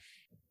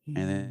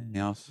 Anything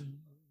else?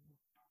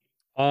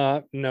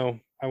 No.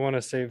 I want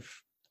to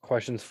save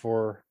questions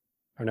for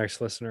our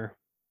next listener.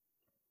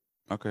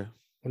 Okay.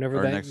 Whenever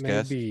our that may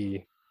guest.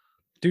 Be.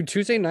 Dude,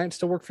 Tuesday night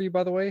still work for you,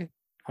 by the way,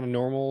 on a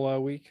normal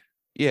week?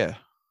 Yeah.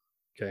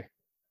 Okay.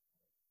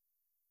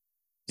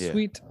 Yeah.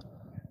 Sweet.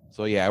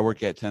 So yeah, I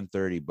work at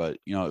 10:30, but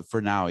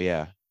for now,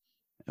 yeah.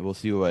 And we'll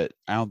see I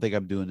don't think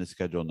I'm doing the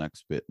schedule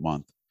next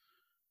month.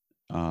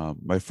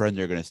 My friends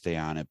are gonna stay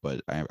on it,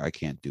 but I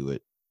can't do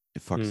it.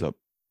 It fucks up.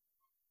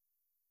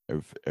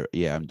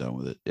 Yeah, I'm done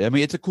with it. I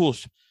mean, it's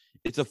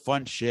it's a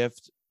fun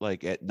shift.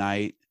 Like at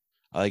night,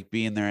 I like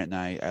being there at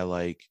night. I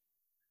like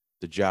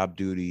the job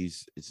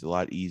duties. It's a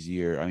lot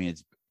easier. I mean,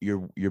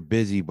 you're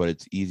busy, but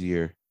it's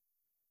easier.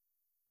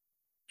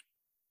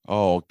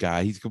 Oh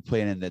God, he's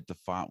complaining that the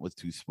font was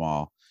too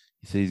small.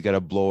 He said he's got to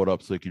blow it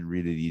up so he can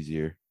read it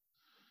easier.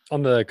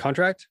 On the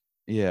contract?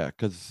 Yeah,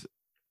 because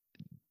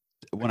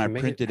when I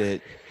printed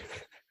it,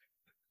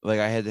 like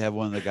I had to have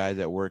one of the guys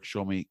at work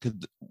show me, because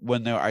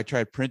when I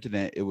tried printing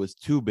it, it was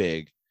too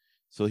big.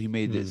 So he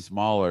made it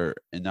smaller,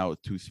 and now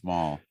it's too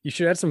small. You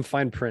should add some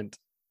fine print.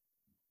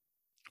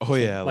 Oh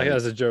yeah, like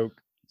as a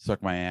joke.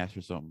 suck my ass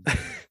or something.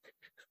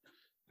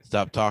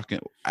 Stop talking.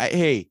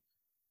 Hey,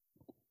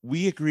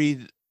 we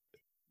agreed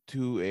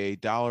to a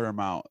dollar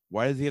amount.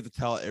 Why does he have to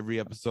tell every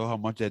episode how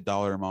much that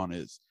dollar amount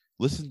is?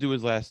 Listen to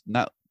his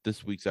not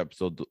this week's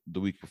episode, the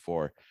week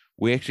before.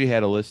 We actually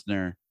had a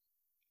listener.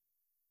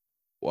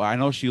 Well, I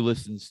know she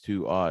listens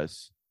to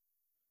us,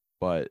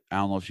 but I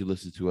don't know if she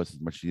listens to us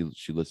as much as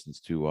she listens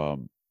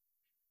to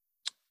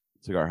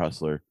Cigar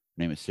Hustler. Her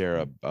name is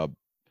Sarah,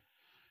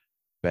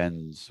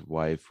 Ben's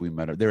wife. We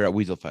met her. They're at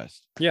Weasel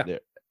Fest. Yeah.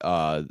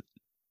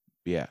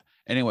 Yeah.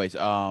 Anyways,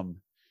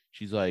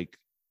 she's like,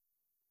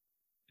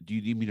 do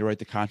you need me to write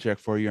the contract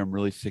for you? I'm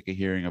really sick of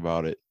hearing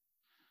about it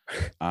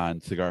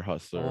on Cigar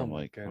Hustler. Oh I'm my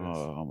like, goodness.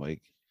 I'm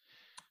like,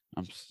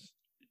 I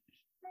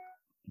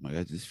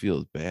just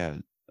feels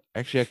bad.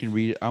 Actually, I can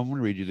read it. I'm going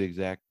to read you the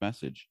exact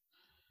message.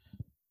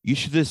 You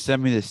should just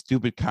send me this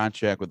stupid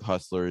contract with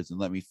Hustlers and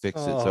let me fix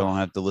it so I don't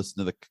have to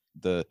listen to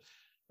the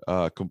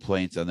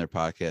complaints on their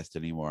podcast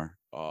anymore.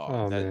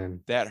 Oh man.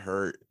 That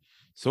hurt.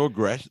 So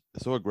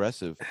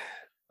aggressive.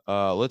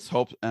 Let's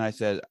hope. And I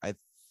said, I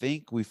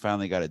think we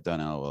finally got it done,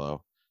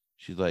 LOL.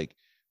 She's like,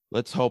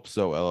 let's hope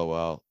so,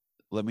 LOL.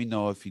 Let me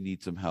know if you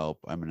need some help.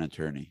 I'm an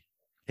attorney.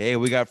 Hey,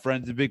 we got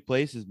friends in big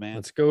places, man.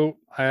 Let's go.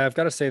 I've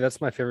got to say that's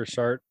my favorite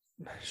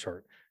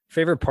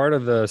favorite part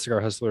of the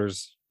Cigar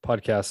Hustlers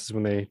podcast is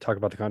when they talk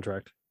about the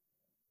contract.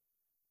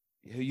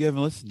 You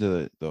haven't listened to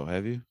it though,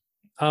 have you?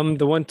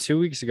 The one 2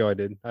 weeks ago I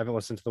did. I haven't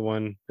listened to the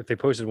one if they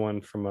posted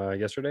one from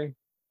yesterday.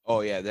 Oh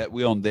yeah, that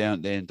we don't. They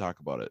didn't talk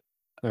about it.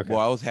 Okay.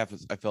 Well, I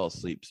fell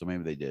asleep, so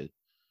maybe they did.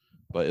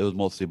 But it was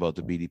mostly about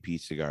the BDP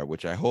cigar,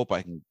 which I hope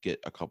I can get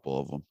a couple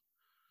of them.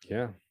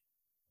 Yeah.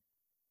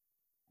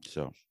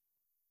 So,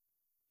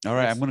 all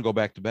right, I'm gonna go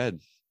back to bed.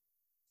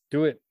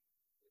 Do it.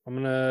 I'm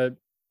gonna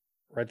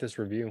write this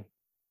review.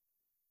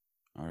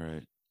 All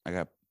right, I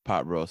got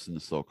pot roast in the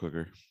slow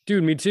cooker.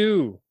 Dude, me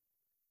too.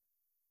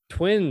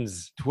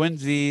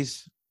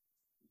 Twinsies.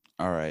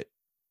 All right.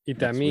 Eat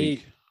that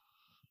meat.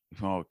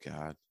 Week. Oh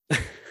God.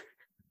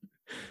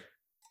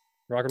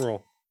 Rock and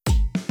roll.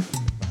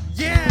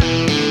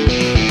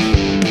 Yeah.